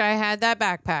wish I had that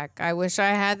backpack. I wish I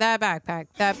had that backpack.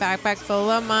 That backpack full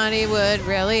of money would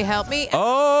really help me.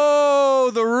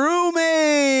 Oh, the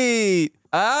roommate.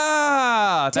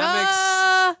 Ah,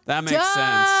 that makes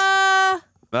sense.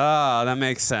 Ah, that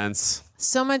makes sense.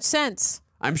 So much sense.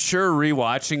 I'm sure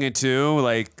rewatching it too,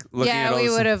 like looking at all we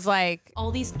this- would have like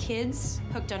All these kids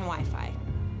hooked on Wi-Fi.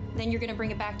 Then you're gonna bring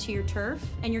it back to your turf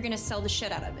and you're gonna sell the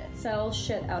shit out of it. Sell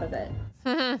shit out of it.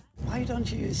 Why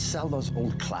don't you sell those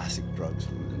old classic drugs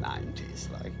from the 90s,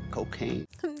 like cocaine?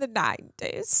 the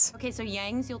 90s. Okay, so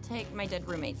Yangs, you'll take my dead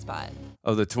roommate spot.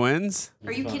 Oh, the twins?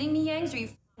 Are you kidding me, Yangs? Are you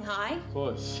f***ing high? Of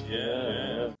course,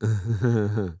 yeah. Put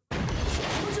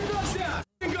your guns down!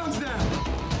 Guns down!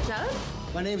 Doug?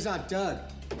 My name's not Doug.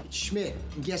 It's Schmidt.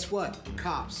 And guess what? We're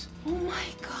cops. Oh my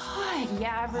god.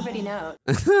 Yeah, everybody knows.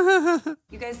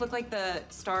 You guys look like the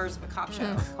stars of a cop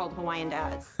show called Hawaiian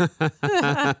Dads.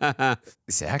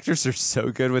 These actors are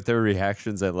so good with their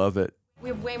reactions. I love it. We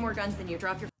have way more guns than you.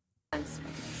 Drop your guns.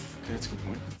 Okay, that's a good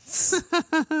point.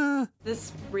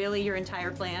 This really your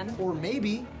entire plan? Or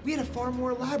maybe we had a far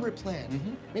more elaborate plan.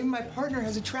 Mm-hmm. Maybe my partner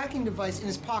has a tracking device in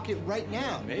his pocket right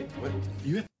now. Maybe? What?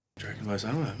 You have a tracking device.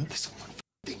 I don't have it. This is one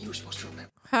thing you were supposed to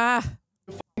remember. Ha.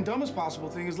 The fucking dumbest possible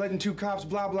thing is letting two cops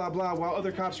blah, blah, blah while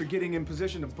other cops are getting in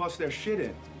position to bust their shit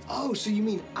in. Oh, so you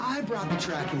mean I brought the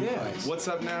tracking Yeah. device? What's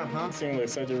up now, huh? Seemed like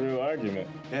such a real argument.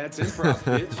 Yeah, it's improv,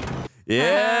 bitch.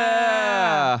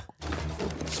 Yeah.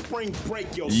 Spring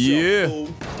break yourself, Yeah. fool.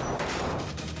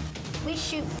 We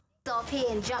shoot off here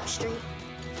in Jump Street.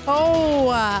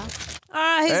 Oh.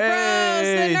 He's gross.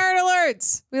 Hey. The nerd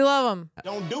alerts. We love him.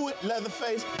 Don't do it,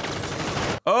 Leatherface.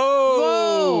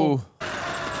 Oh.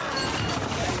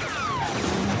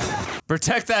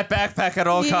 Protect that backpack at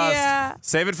all costs. Yeah.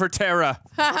 Save it for Tara.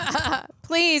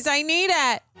 Please, I need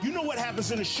it. You know what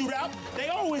happens in a shootout? They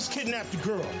always kidnap the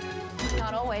girl.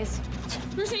 Not always.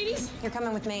 Mercedes? You're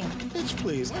coming with me. Bitch,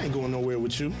 please, I ain't going nowhere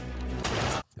with you.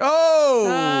 Oh!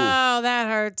 Oh, that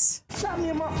hurts. Shot me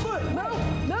in my foot. No,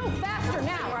 faster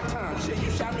now. My time. Shit, you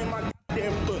shot me in my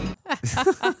damn foot.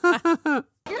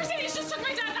 Mercedes just took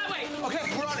my dad that way.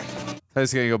 Okay, we're on it. I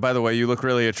was gonna go, by the way, you look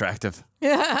really attractive.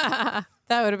 That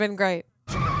would have been great.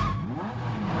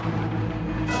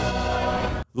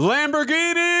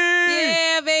 Lamborghini!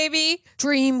 Yeah, baby.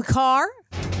 Dream car.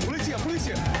 Policia.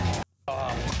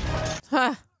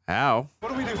 Huh. Ow. What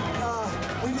do we do?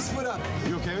 We need to split up.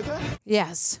 You okay with that?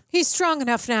 Yes. He's strong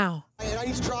enough now. And I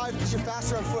need to drive because you're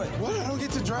faster on foot. What? I don't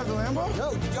get to drive the Lambo?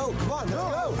 No, yo, come on, let's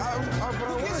go.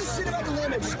 Who gives a shit about the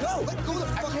Lambo? Just go. Let go of the I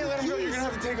fucking can't let him go. keys. You're gonna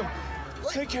have to take him.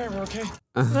 Take care of her, okay?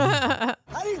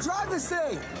 How do you drive this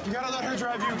thing? You gotta let her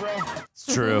drive you, bro. It's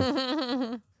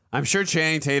true. I'm sure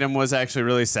Channing Tatum was actually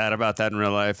really sad about that in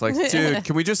real life. Like, dude,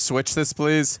 can we just switch this,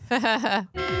 please?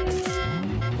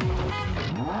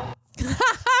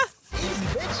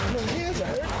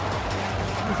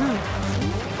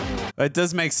 It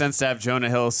does make sense to have Jonah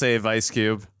Hill save Ice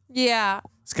Cube. Yeah.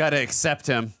 It's got to accept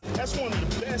him. That's one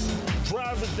of the best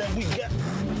drivers that we got.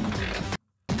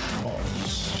 Oh,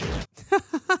 shit.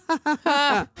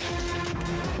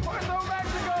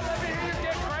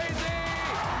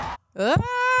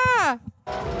 Ah!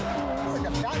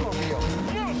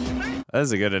 That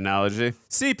is a good analogy.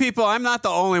 See, people, I'm not the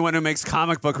only one who makes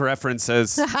comic book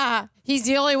references. He's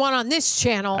the only one on this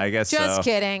channel. I guess Just so.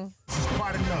 kidding.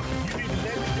 Quite enough. You need to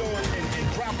let me go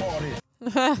and drop all this.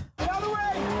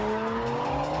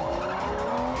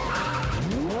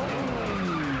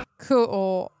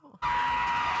 Cool.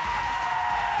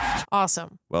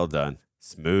 Awesome. Well done.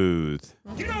 Smooth.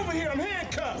 Get over here. I'm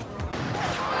handcuffed.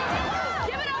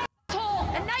 Give it up,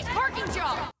 asshole! A nice parking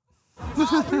job!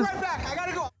 I'll be right back. I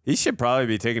gotta go. He should probably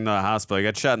be taken to the hospital. He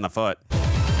got shot in the foot.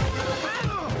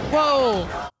 Whoa.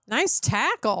 Nice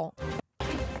tackle.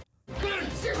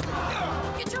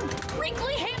 Get your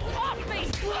wrinkly hands off me!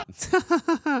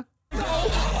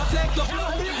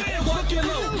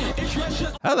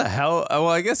 How the hell? Oh,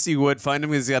 well, I guess you would find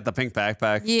him because he got the pink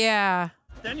backpack. Yeah.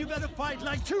 Then you better fight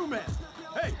like two men.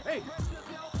 Hey.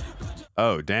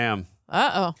 Oh, damn.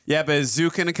 Uh-oh. Yeah, but is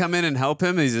Zook gonna come in and help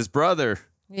him? He's his brother.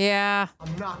 Yeah.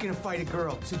 I'm not gonna fight a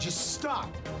girl, so just stop.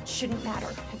 Shouldn't matter.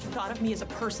 If you thought of me as a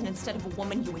person instead of a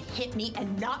woman, you would hit me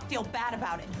and not feel bad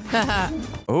about it.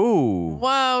 Oh.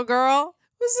 Whoa, girl.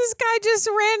 Was this guy just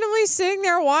randomly sitting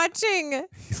there watching?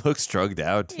 He looks drugged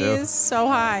out, He too. is so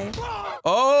high.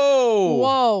 Oh.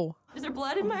 Whoa. Is there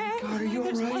blood in my eye? God, are you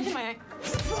There's blood in my eye.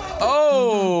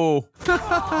 Oh. A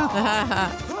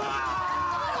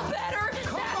little better.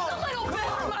 That's a little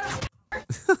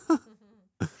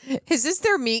better. Is this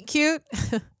their meet cute?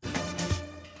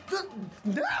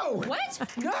 No! What?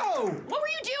 No! What were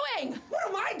you doing? What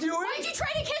am I doing? Why did you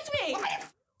try to kiss me?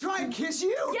 Try and kiss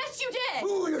you? Yes, you did.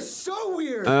 Ooh, you're so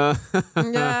weird.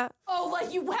 Yeah. Oh,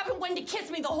 like you haven't wanted to kiss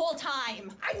me the whole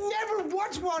time. I never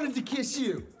once wanted to kiss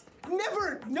you.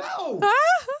 Never. No.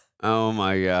 Oh,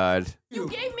 my God. You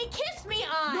gave me kiss me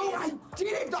eyes. No, I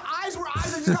didn't. The eyes were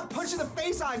eyes. I just got punched in the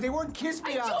face eyes. They weren't kiss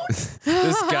me eyes.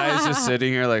 This guy's just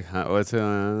sitting here like, huh, what's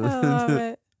going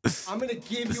on? I'm gonna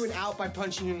give you an out by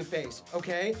punching you in the face,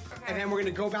 okay? And then we're gonna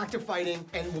go back to fighting,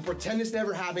 and we'll pretend this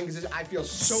never happened because I feel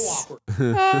so awkward.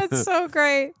 Oh, it's so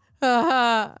great.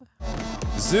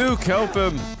 Zook, help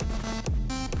him.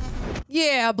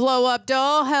 Yeah, blow up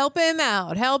doll. Help him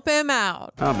out. Help him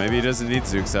out. Oh, maybe he doesn't need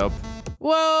Zook's help.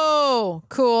 Whoa.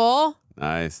 Cool.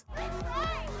 Nice.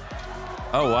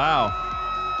 Oh, wow.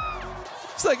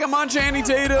 It's like I'm on Channing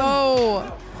Tatum.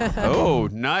 Oh. Oh,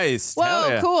 nice. Whoa, Hell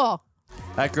yeah. cool.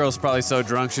 That girl's probably so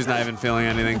drunk she's not even feeling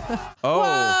anything. Oh.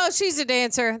 Whoa, she's a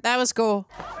dancer. That was cool.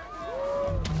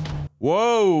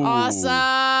 Whoa.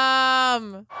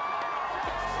 Awesome.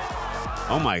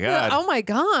 Oh my God. Oh my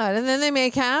God. And then they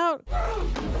make out.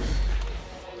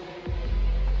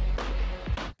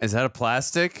 Is that a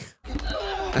plastic?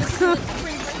 How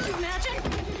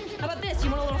about this?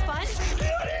 You want a little fun?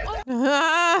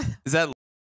 Is that?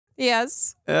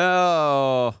 Yes.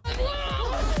 Oh.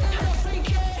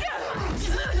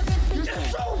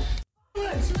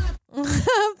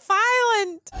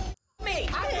 Violent. Me.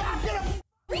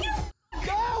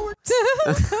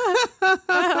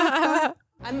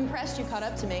 I'm impressed you caught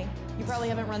up to me. You probably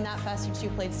haven't run that fast since you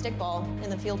played stickball in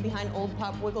the field behind Old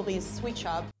Pop Wiggleby's sweet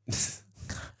shop.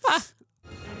 I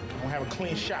don't have a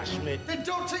clean shot, Schmidt. Then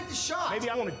don't take the shot. Maybe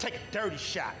I want to take a dirty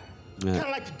shot. Yeah. Kind of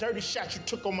like the dirty shot you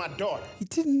took on my daughter. He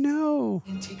didn't know.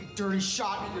 And take a dirty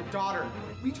shot at your daughter.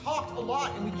 We talked a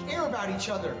lot and we care about each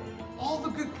other. All the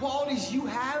good qualities you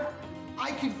have,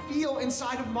 I could feel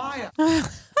inside of Maya. Don't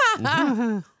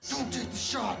take the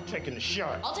shot. I'm taking the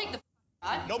shot. I'll take the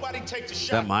shot. Nobody take the Is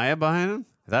shot. that Maya behind him?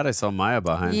 I thought I saw Maya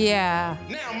behind him. Yeah.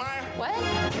 Now, Maya. What?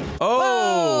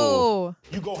 Oh.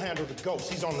 You go handle the ghost.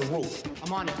 He's on the roof.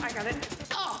 I'm on it. I got it.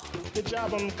 Oh. Good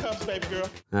job on the cuffs, baby girl.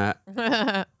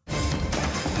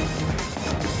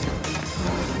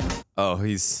 Oh,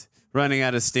 he's running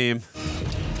out of steam.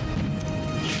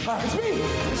 It's me.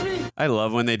 It's me. I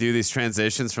love when they do these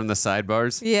transitions from the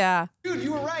sidebars. Yeah. Dude,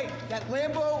 you were right. That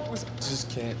Lambo was... Just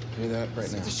can't hear that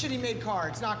right now. It's a shitty made car.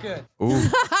 It's not good. Ooh.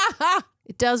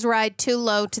 It does ride too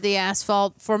low to the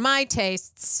asphalt for my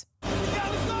tastes. We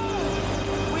have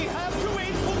to wait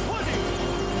for pudding.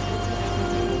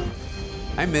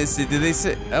 I missed it. Did they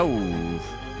say? Oh.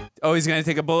 Oh, he's gonna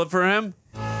take a bullet for him?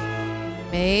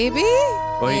 Maybe.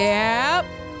 Well, Yep.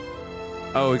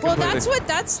 Oh, he Well, completely.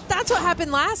 that's what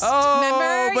happened last. Oh,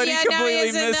 Remember? but he yeah, now completely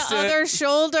he's in missed the it. other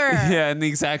shoulder. Yeah, in the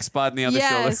exact spot in the other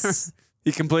shoulder. Yes.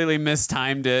 He completely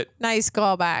mistimed it. Nice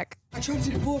callback. I tried to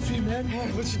take a bullet for you, man.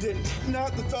 But you didn't.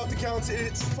 Not the thought that counts.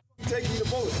 It's taking the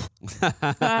bullet.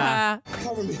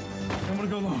 Cover me. I'm gonna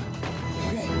go long.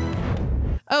 Okay.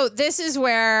 Oh, this is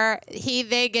where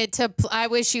they get to. I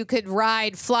wish you could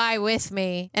fly with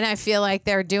me, and I feel like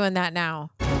they're doing that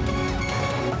now.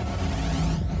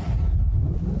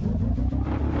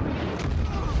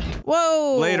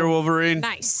 Whoa! Later, Wolverine.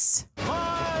 Nice.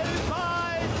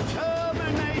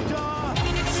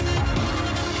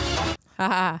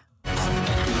 Haha.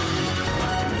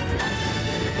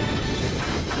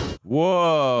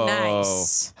 Whoa.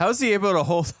 Nice. How's he able to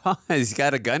hold on? He's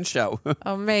got a gunshot.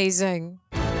 Amazing.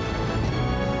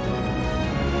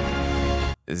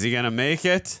 Is he gonna make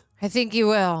it? I think he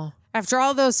will. After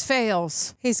all those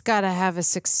fails, he's got to have a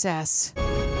success.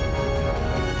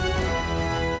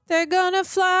 They're gonna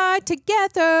fly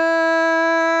together.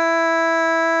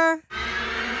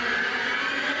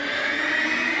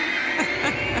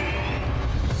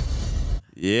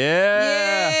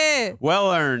 Yeah.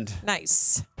 Well earned.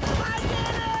 Nice.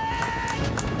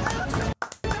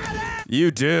 You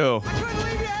do.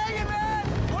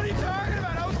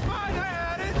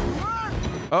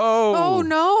 Oh. Oh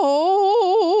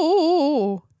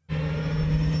no.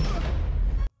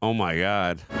 Oh my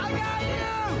God.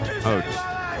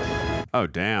 Oh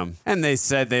damn. And they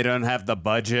said they don't have the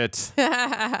budget.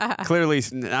 Clearly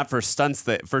not for stunts.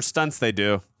 For stunts they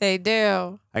do. They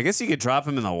do. I guess you could drop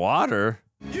him in the water.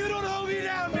 You don't hold me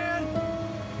down, man.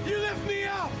 You lift me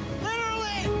up.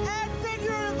 Literally and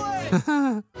figuratively.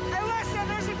 Hey, listen,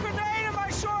 there's a grenade in my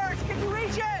shorts. Can you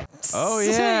reach it? Oh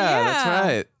yeah, that's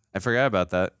right. I forgot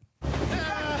about that.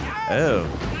 Oh.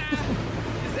 Is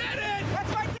that it?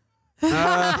 That's my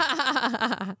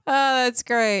Oh, that's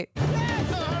great. Oh, no,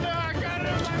 I got it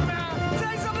in my mouth.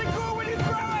 Say something cool when you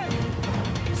throw it.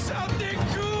 Something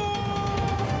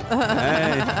cool.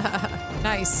 Hey.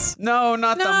 Nice. No,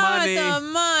 not the money. Not the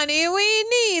money. We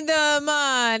need the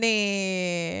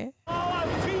money. Oh, I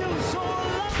feel so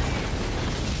alive.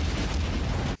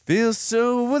 Feel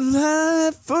so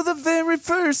alive for the very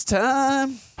first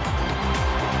time.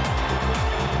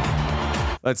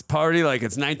 Let's party like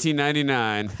it's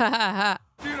 1999. Dude, I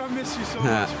miss you so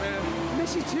much, man. I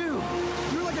miss you too. You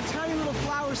were like a tiny little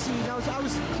flower seed. I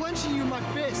was clenching you in my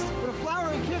fist. But a flower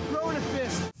can't grow in a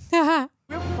fist. We have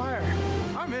fire.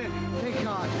 I'm in. Thank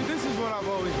God. Dude, this is what I've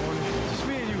always wanted. Just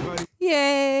me and you, buddy.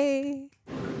 Yay.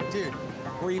 Dude,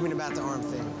 we're even about the arm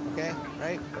thing, okay?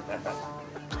 Right?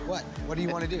 What? What do you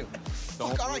want to do?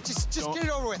 Look, all right, just get it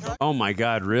over with, all right? Oh my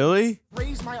God, really?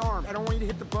 Raise my arm. I don't want you to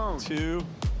hit the bone. 2,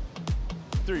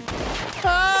 3.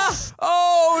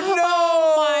 Oh no!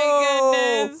 Oh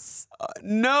my goodness.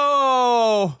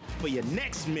 No! For your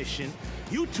next mission,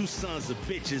 you two sons of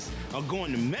bitches are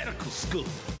going to medical school.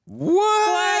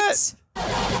 What?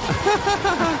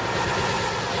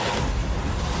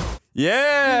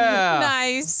 Yeah.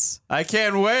 Nice. I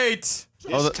can't wait.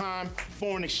 This time,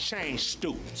 foreign exchange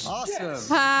students.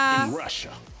 Awesome. In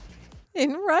Russia.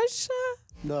 In Russia?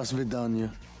 До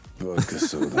свидания.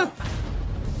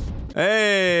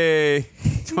 Hey,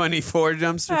 24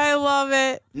 Jump Street. I love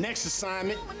it. Next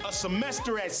assignment, a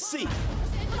semester at sea.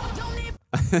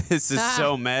 This is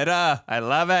so meta. I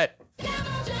love it.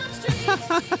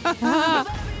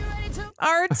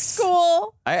 Art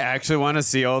school. I actually want to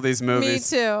see all these Me movies.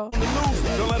 too.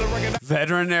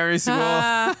 Veterinary school.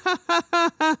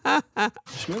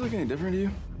 Schmidt look any different to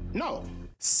you? No.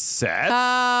 Seth?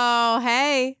 Oh,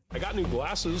 hey. I got new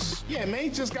glasses. Yeah, man, he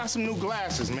just got some new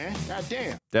glasses, man. God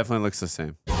damn. Definitely looks the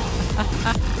same.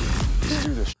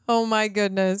 Oh my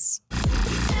goodness.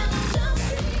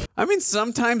 I mean,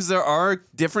 sometimes there are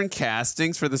different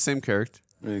castings for the same character.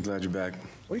 Really glad you're back.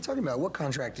 What are you talking about? What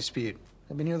contract dispute?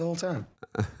 I've been here the whole time.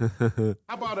 How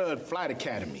about a flight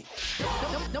academy?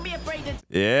 Don't be afraid to.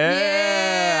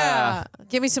 Yeah.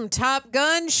 Give me some Top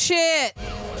Gun shit.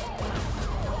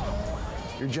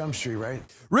 You're Jump Street, right?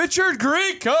 Richard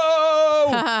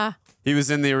Grieco! He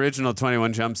was in the original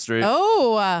 21 Jump Street.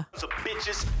 Oh. A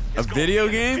video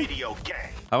game?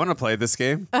 I want to play this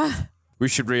game. We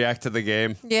should react to the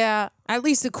game. Yeah. At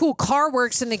least the cool car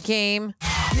works in the game.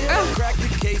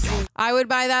 I would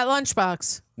buy that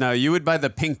lunchbox. No, you would buy the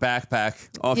pink backpack.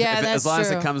 Oh, Yeah, that's as long as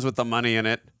true. it comes with the money in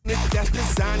it.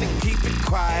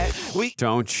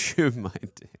 Don't shoot my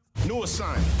dick. New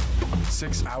assignment.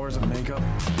 6 hours of makeup.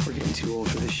 We're getting too old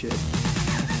for this shit.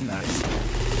 Nice.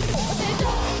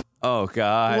 Oh,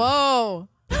 God. Whoa.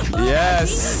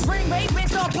 Yes.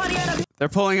 They're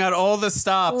pulling out all the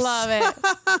stops. Love it.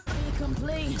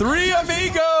 3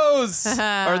 amigos!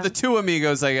 Or the 2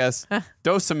 amigos, I guess.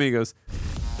 Dos amigos.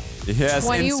 Yes,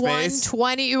 21, in space.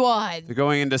 21. They're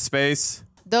going into space.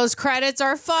 Those credits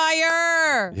are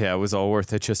fire. Yeah, it was all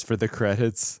worth it just for the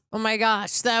credits. Oh my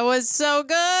gosh, that was so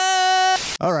good.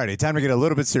 Alrighty, time to get a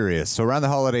little bit serious. So around the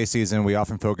holiday season, we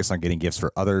often focus on getting gifts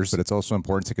for others, but it's also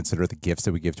important to consider the gifts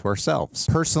that we give to ourselves.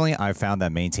 Personally, I've found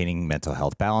that maintaining mental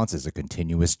health balance is a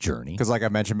continuous journey. Because like I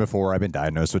mentioned before, I've been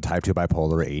diagnosed with type 2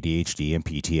 bipolar, ADHD, and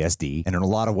PTSD. And in a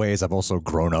lot of ways, I've also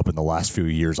grown up in the last few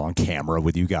years on camera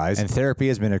with you guys. And therapy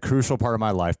has been a crucial part of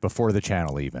my life before the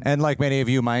channel even. And like many of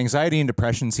you, my anxiety and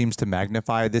depression seems to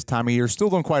magnify this time of year. Still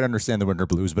don't quite understand the winter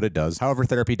blues, but it does. However,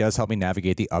 therapy does help me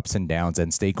navigate the ups and downs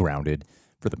and stay grounded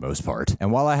for the most part.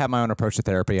 And while I have my own approach to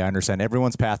therapy, I understand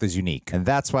everyone's path is unique. And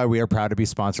that's why we are proud to be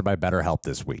sponsored by BetterHelp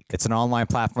this week. It's an online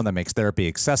platform that makes therapy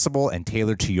accessible and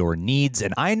tailored to your needs.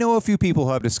 And I know a few people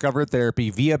who have discovered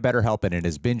therapy via BetterHelp, and it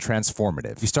has been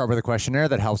transformative. You start with a questionnaire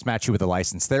that helps match you with a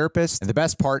licensed therapist. And the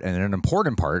best part, and an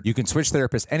important part, you can switch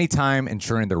therapists anytime,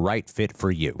 ensuring the right fit for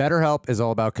you. BetterHelp is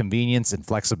all about convenience and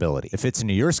flexibility. It fits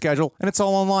into your schedule, and it's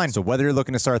all online. So whether you're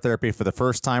looking to start therapy for the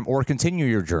first time or continue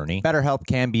your journey, BetterHelp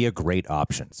can be a great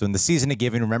option. So in the season of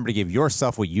giving, remember to give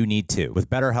yourself what you need to. With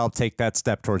BetterHelp, take that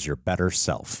step towards your better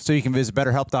self. So you can visit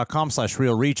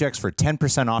BetterHelp.com/RealRejects for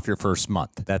 10% off your first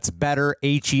month. That's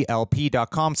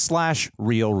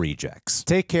BetterHelp.com/RealRejects.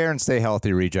 Take care and stay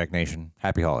healthy, Reject Nation.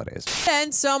 Happy holidays.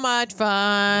 And so much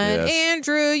fun. Yes.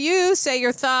 Andrew, you say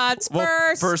your thoughts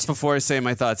first. First, before I say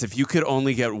my thoughts, if you could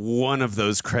only get one of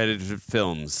those credited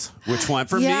films, which one?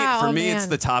 For Yeah, me, it's man.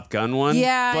 the Top Gun one.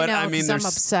 Yeah, but I know, 'cause I'm there's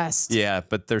obsessed. Yeah,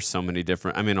 but there's so many different.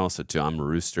 I mean, also too, I'm a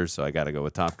rooster, so I got to go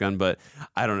with Top Gun. But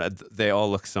I don't know. They all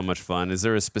look so much fun. Is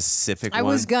there a specific I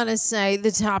one? was gonna say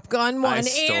the Top Gun one.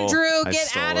 Andrew, I get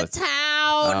stole out of it.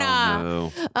 town.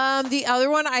 Oh, no. The other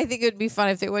one, I think it would be fun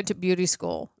if they went to beauty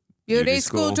school. Beauty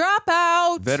school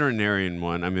dropout. Veterinarian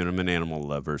one. I mean, I'm an animal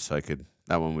lover, so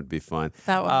that one would be fun.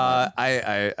 That one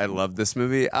I love this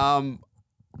movie. I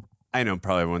know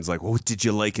probably everyone's like, well, did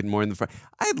you like it more in the front?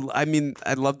 I mean,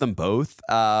 I love them both.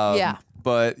 Yeah.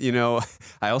 But,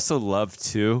 I also love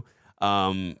too.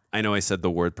 I know I said the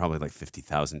word probably like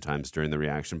 50,000 times during the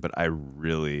reaction, but I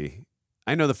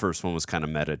know the first one was kind of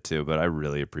meta too, but I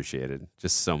really appreciated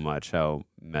just so much how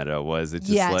meta it was. It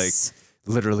just like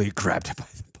literally grabbed it by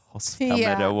the balls how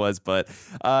meta it was. But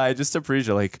I just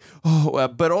appreciate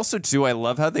but also too, I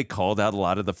love how they called out a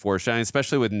lot of the foreshadowing,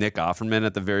 especially with Nick Offerman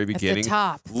at the very beginning.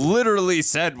 top. Literally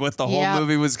said what the whole Yep.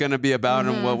 movie was going to be about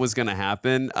and what was going to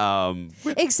happen.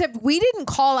 Except we didn't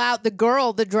call out the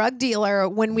girl, the drug dealer,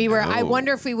 when we were. I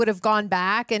wonder if we would have gone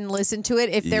back and listened to it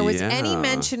if there was any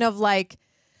mention of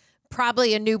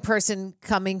probably a new person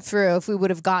coming through. If we would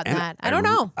have gotten that, I don't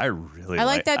know. I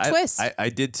like that twist. I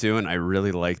did too, and I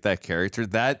really like that character.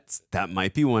 That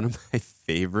might be one of my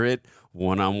favorite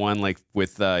one-on-one, like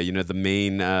with the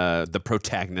main the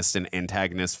protagonist and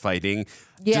antagonist fighting.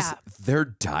 Yeah. Just their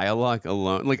dialogue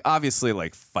alone, like obviously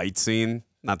like fight scene.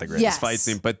 not the greatest fight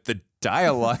scene, but the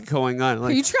dialogue going on.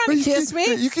 Like, are you trying to kiss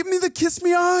me? You give me the kiss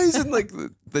me eyes and like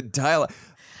the dialogue.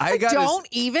 I don't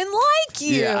even like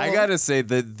you. Yeah, I gotta say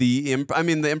that the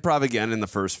improv again in the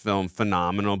first film,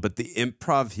 phenomenal, but the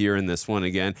improv here in this one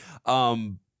again,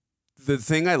 the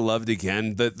thing I loved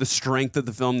again, the strength of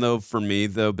the film though, for me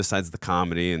though, besides the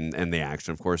comedy and the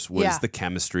action, of course, was the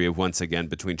chemistry of once again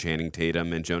between Channing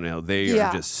Tatum and Jonah Hill. They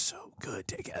are just so good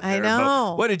together. I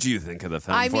know. But what did you think of the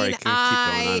film? I mean, keep going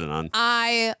on and on.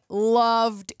 I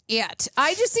loved it.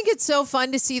 I just think it's so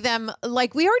fun to see them.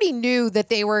 Like, we already knew that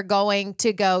they were going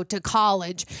to go to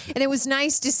college, and it was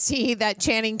nice to see that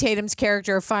Channing Tatum's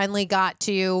character finally got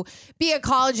to be at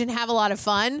college and have a lot of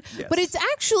fun. Yes. But it's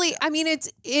actually, I mean,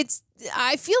 it's.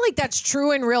 I feel like that's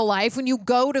true in real life when you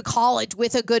go to college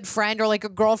with a good friend or like a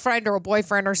girlfriend or a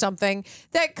boyfriend or something,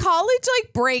 that college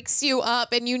like breaks you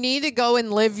up and you need to go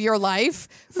and live your life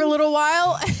for a little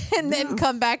while and then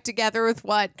come back together with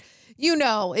what you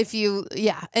know, if you,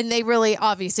 and they really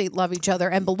obviously love each other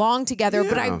and belong together.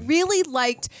 But I really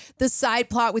liked the side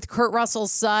plot with Kurt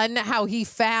Russell's son, how he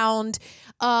found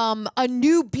a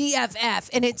new BFF,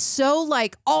 and it's so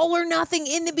like all or nothing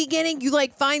in the beginning. You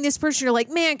like find this person, you're like,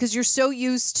 man, because you're so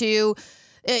used to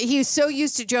he's so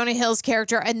used to Jonah Hill's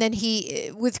character, and then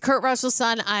he with Kurt Russell's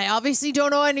son, I obviously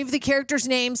don't know any of the characters'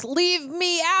 names, leave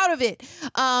me out of it,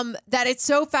 that it's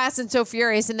so fast and so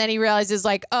furious, and then he realizes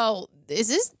like, oh, is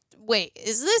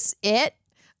this it?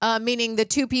 Meaning the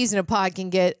two peas in a pod can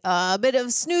get a bit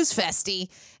of snooze festy.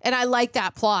 And I like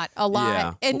that plot a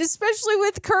lot. Yeah. And especially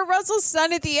with Kurt Russell's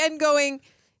son at the end going,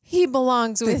 he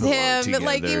belongs with him. Together,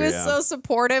 like, he was so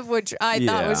supportive, which I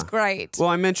thought was great. Well,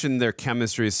 I mentioned their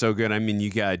chemistry is so good. I mean, you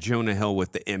got Jonah Hill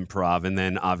with the improv and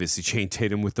then obviously Channing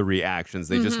Tatum with the reactions.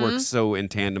 They just work so in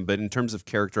tandem. But in terms of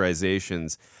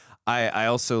characterizations, I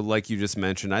also, like you just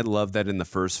mentioned, I love that in the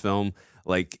first film,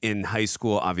 like in high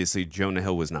school, obviously Jonah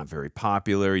Hill was not very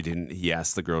popular. He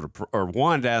asked the girl to, or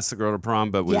wanted to ask the girl to prom,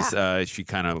 but was she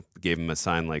kind of gave him a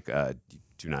sign like,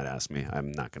 do not ask me.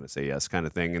 I'm not going to say yes kind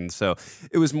of thing. And so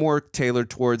it was more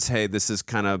tailored towards, hey, this is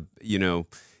kind of, you know,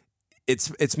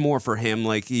 it's more for him.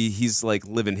 Like he's like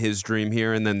living his dream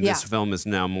here. And then this film is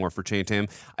now more for Channing Tatum.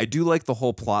 I do like the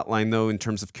whole plot line though, in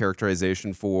terms of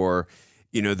characterization for,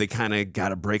 you know, they kind of got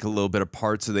to break a little bit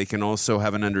apart so they can also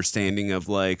have an understanding of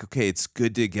like, okay, it's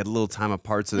good to get a little time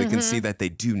apart so they can see that they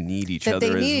do need each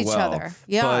other as well.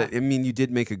 Yeah. But I mean, you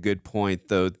did make a good point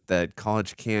though, that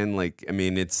college can like, I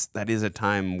mean, that is a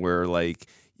time where like,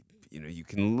 you know, you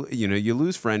can, you know, you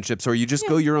lose friendships or you just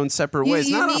go your own separate ways.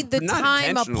 You need the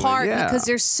time apart because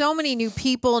there's so many new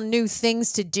people, new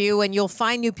things to do, and you'll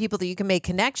find new people that you can make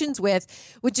connections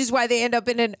with, which is why they end up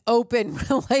in an open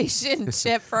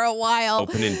relationship for a while.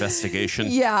 Open investigation.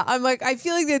 Yeah. I'm like, I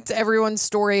feel like that's everyone's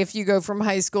story if you go from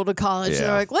high school to college. They're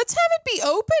like, let's have it be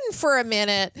open for a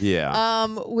minute. Yeah.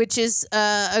 Which is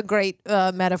a great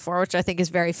metaphor, which I think is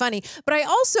very funny. But I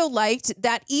also liked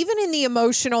that even in the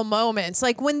emotional moments,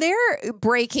 like when they're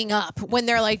breaking up, when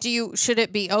they're like, should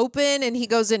it be open? And he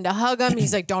goes in to hug him.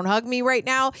 He's like, don't hug me right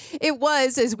now. It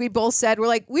was, as we both said, we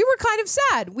were kind of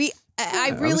sad.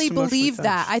 I really believe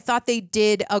that. I thought they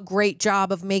did a great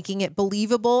job of making it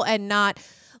believable and not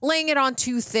laying it on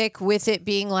too thick with it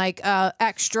being like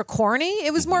extra corny.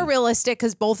 It was more realistic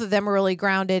because both of them are really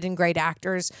grounded and great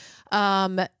actors.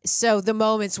 So the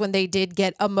moments when they did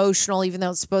get emotional, even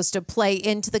though it's supposed to play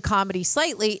into the comedy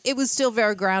slightly, it was still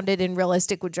very grounded and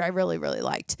realistic, which I really, really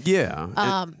liked.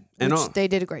 Yeah. They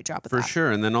did a great job with that. For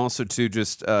sure. And then also too,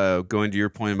 just going to your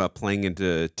point about playing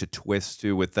into twists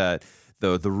too, with that,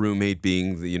 the roommate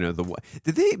being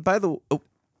did they, by the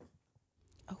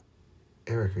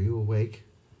Eric, are you awake?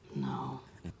 No.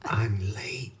 I'm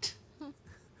late.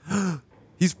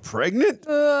 He's pregnant?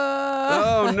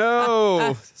 Oh,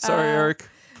 no. Sorry, Eric.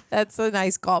 That's a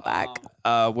nice callback.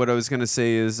 What I was going to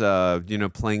say is,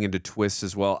 playing into twists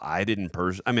as well. I mean,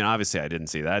 obviously I didn't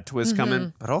see that twist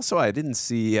coming, but also I didn't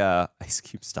see Ice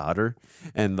Cube's daughter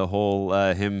and the whole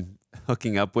him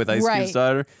hooking up with Ice Cube's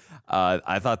daughter.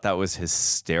 I thought that was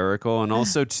hysterical. And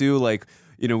also, too, like,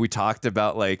 you know, we talked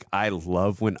about, like, I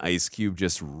love when Ice Cube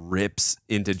just rips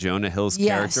into Jonah Hill's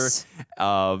character.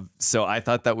 So I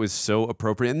thought that was so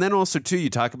appropriate. And then also, too, you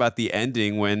talk about the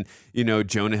ending when, you know,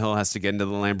 Jonah Hill has to get into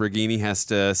the Lamborghini, has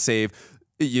to save,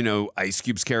 you know, Ice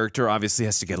Cube's character obviously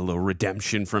has to get a little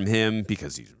redemption from him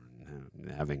because he's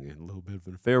having a little bit of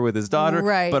an affair with his daughter.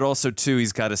 Right. But also, too,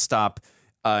 he's got to stop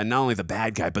not only the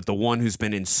bad guy, but the one who's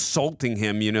been insulting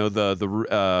him, you know,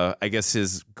 I guess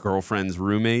his girlfriend's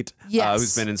roommate,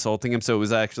 who's been insulting him. So it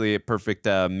was actually a perfect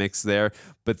mix there.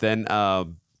 But then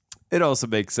It also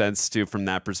makes sense too from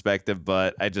that perspective,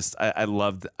 but I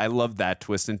loved that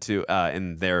twist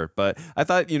in there. But I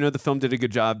thought the film did a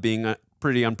good job being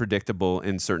pretty unpredictable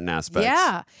in certain aspects.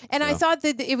 Yeah. And I thought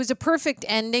that it was a perfect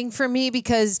ending for me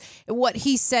because what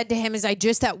he said to him is, I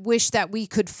just wish that we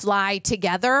could fly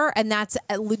together. And that's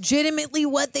legitimately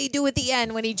what they do at the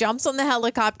end. When he jumps on the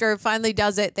helicopter and finally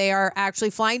does it, they are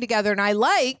actually flying together. And I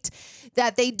liked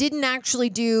that they didn't actually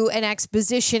do an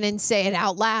exposition and say it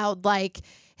out loud like,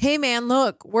 hey, man,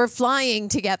 look, we're flying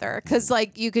together. Because,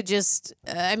 like, you could just,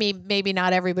 maybe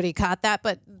not everybody caught that,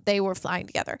 but they were flying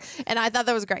together. And I thought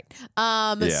that was great.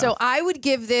 So I would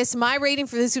give this, my rating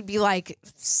for this would be like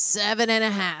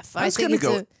 7.5. I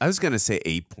was going to say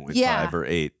 8.5 or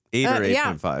 8. 8 or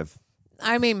 8.5.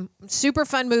 I mean, super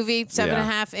fun movie,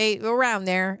 7.5, 8, around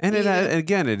there. And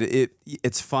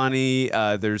it's funny.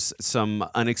 There's some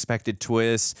unexpected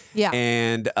twists. Yeah.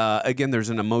 And again, there's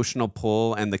an emotional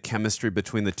pull, and the chemistry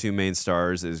between the two main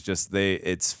stars is just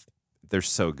they're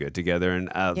so good together, and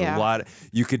a lot.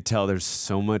 You could tell there's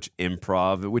so much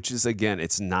improv, which is again,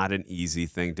 it's not an easy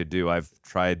thing to do. I've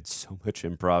tried so much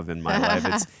improv in my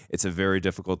life. It's a very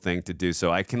difficult thing to do.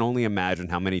 So I can only imagine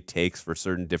how many takes for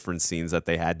certain different scenes that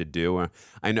they had to do.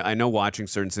 I know watching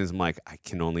certain scenes, I'm like, I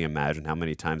can only imagine how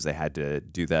many times they had to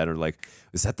do that. Or like,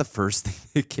 is that the first thing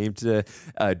that came to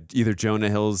either Jonah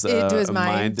Hill's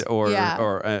mind or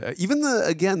even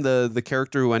the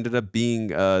character who ended up being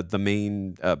the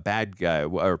main bad guy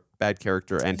or bad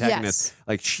character antagonist? Yes.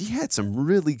 Like, she had some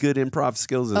really good improv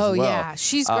skills as well. Oh yeah,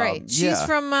 she's great. She's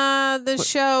from the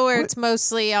show where it's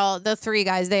mostly all the three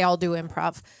guys. They all do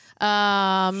improv.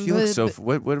 She looks so.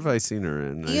 What have I seen her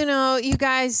in? You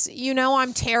guys,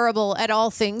 I'm terrible at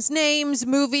all things. Names,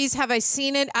 movies. Have I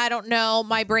seen it? I don't know.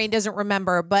 My brain doesn't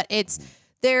remember. But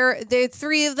they're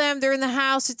three of them. They're in the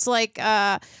house. It's like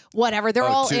whatever. They're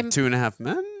all in 2.5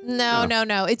 Men.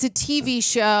 No. It's a TV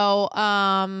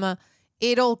show.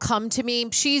 It'll come to me.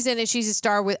 She's in it. She's a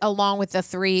star along with the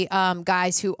three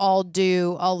guys who all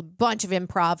do a bunch of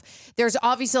improv. There's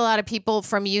obviously a lot of people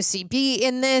from UCB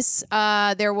in this.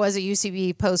 There was a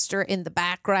UCB poster in the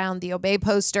background, the Obey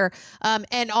poster.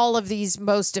 And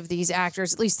most of these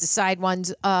actors, at least the side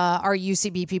ones, are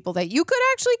UCB people that you could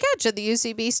actually catch at the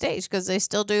UCB stage because they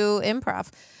still do improv.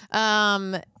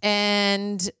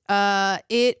 And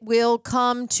it will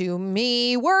come to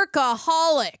me.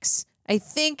 Workaholics, I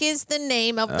think, is the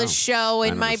name of the show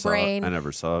in my brain. I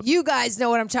never saw it. You guys know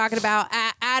what I'm talking about.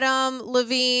 Adam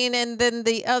Levine, and then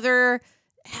the other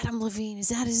Adam Levine. Is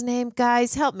that his name?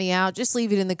 Guys, help me out. Just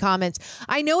leave it in the comments.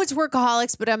 I know it's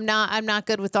Workaholics, but I'm not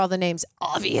good with all the names.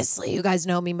 Obviously, you guys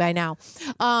know me by now.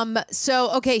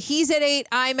 So okay, he's at 8.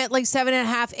 I'm at like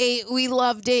 7.5, 8. We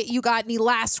loved it. You got any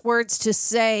last words to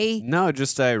say? No,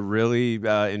 just I really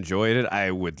enjoyed it.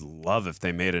 I would love if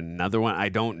they made another one. I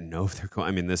don't know if they're going.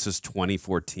 I mean, this is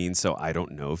 2014, so I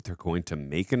don't know if they're going to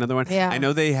make another one. Yeah. I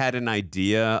know they had an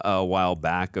idea a while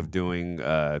back of doing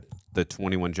the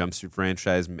 21 Jump Street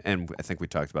franchise, and I think we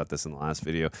talked about this in the last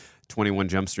video. 21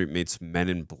 Jump Street meets Men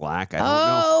in Black. I don't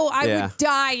know. I would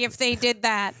die if they did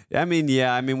that. I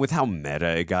mean, with how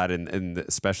meta it got, in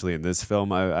especially in this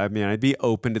film, I mean, I'd be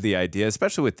open to the idea,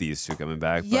 especially with these two coming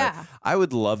back. But I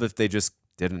would love if they just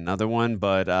did another one.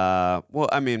 But I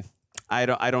mean, I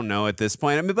don't know at this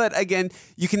point. I mean, but again,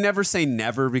 you can never say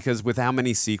never, because with how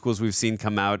many sequels we've seen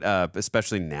come out,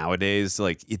 especially nowadays,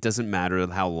 like, it doesn't matter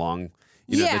how long.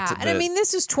 And I mean,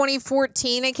 this is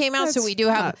 2014 it came out, so we do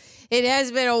have, it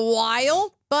has been a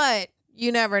while, but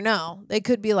you never know. They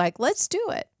could be like, let's do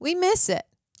it. We miss it.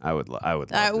 I would love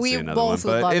to see another both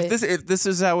one. Would But love if this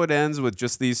is how it ends with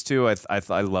just these two,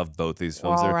 I love both these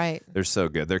films. All right. They're so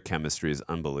good. Their chemistry is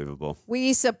unbelievable.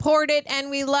 We support it and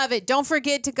we love it. Don't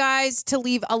forget to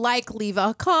leave a like, leave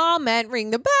a comment, ring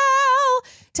the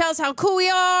bell, tell us how cool we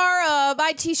are,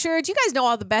 buy t-shirts. You guys know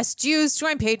all the best juice.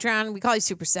 Join Patreon. We call you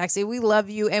Super Sexy. We love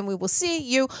you, and we will see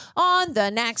you on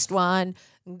the next one.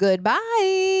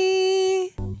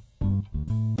 Goodbye.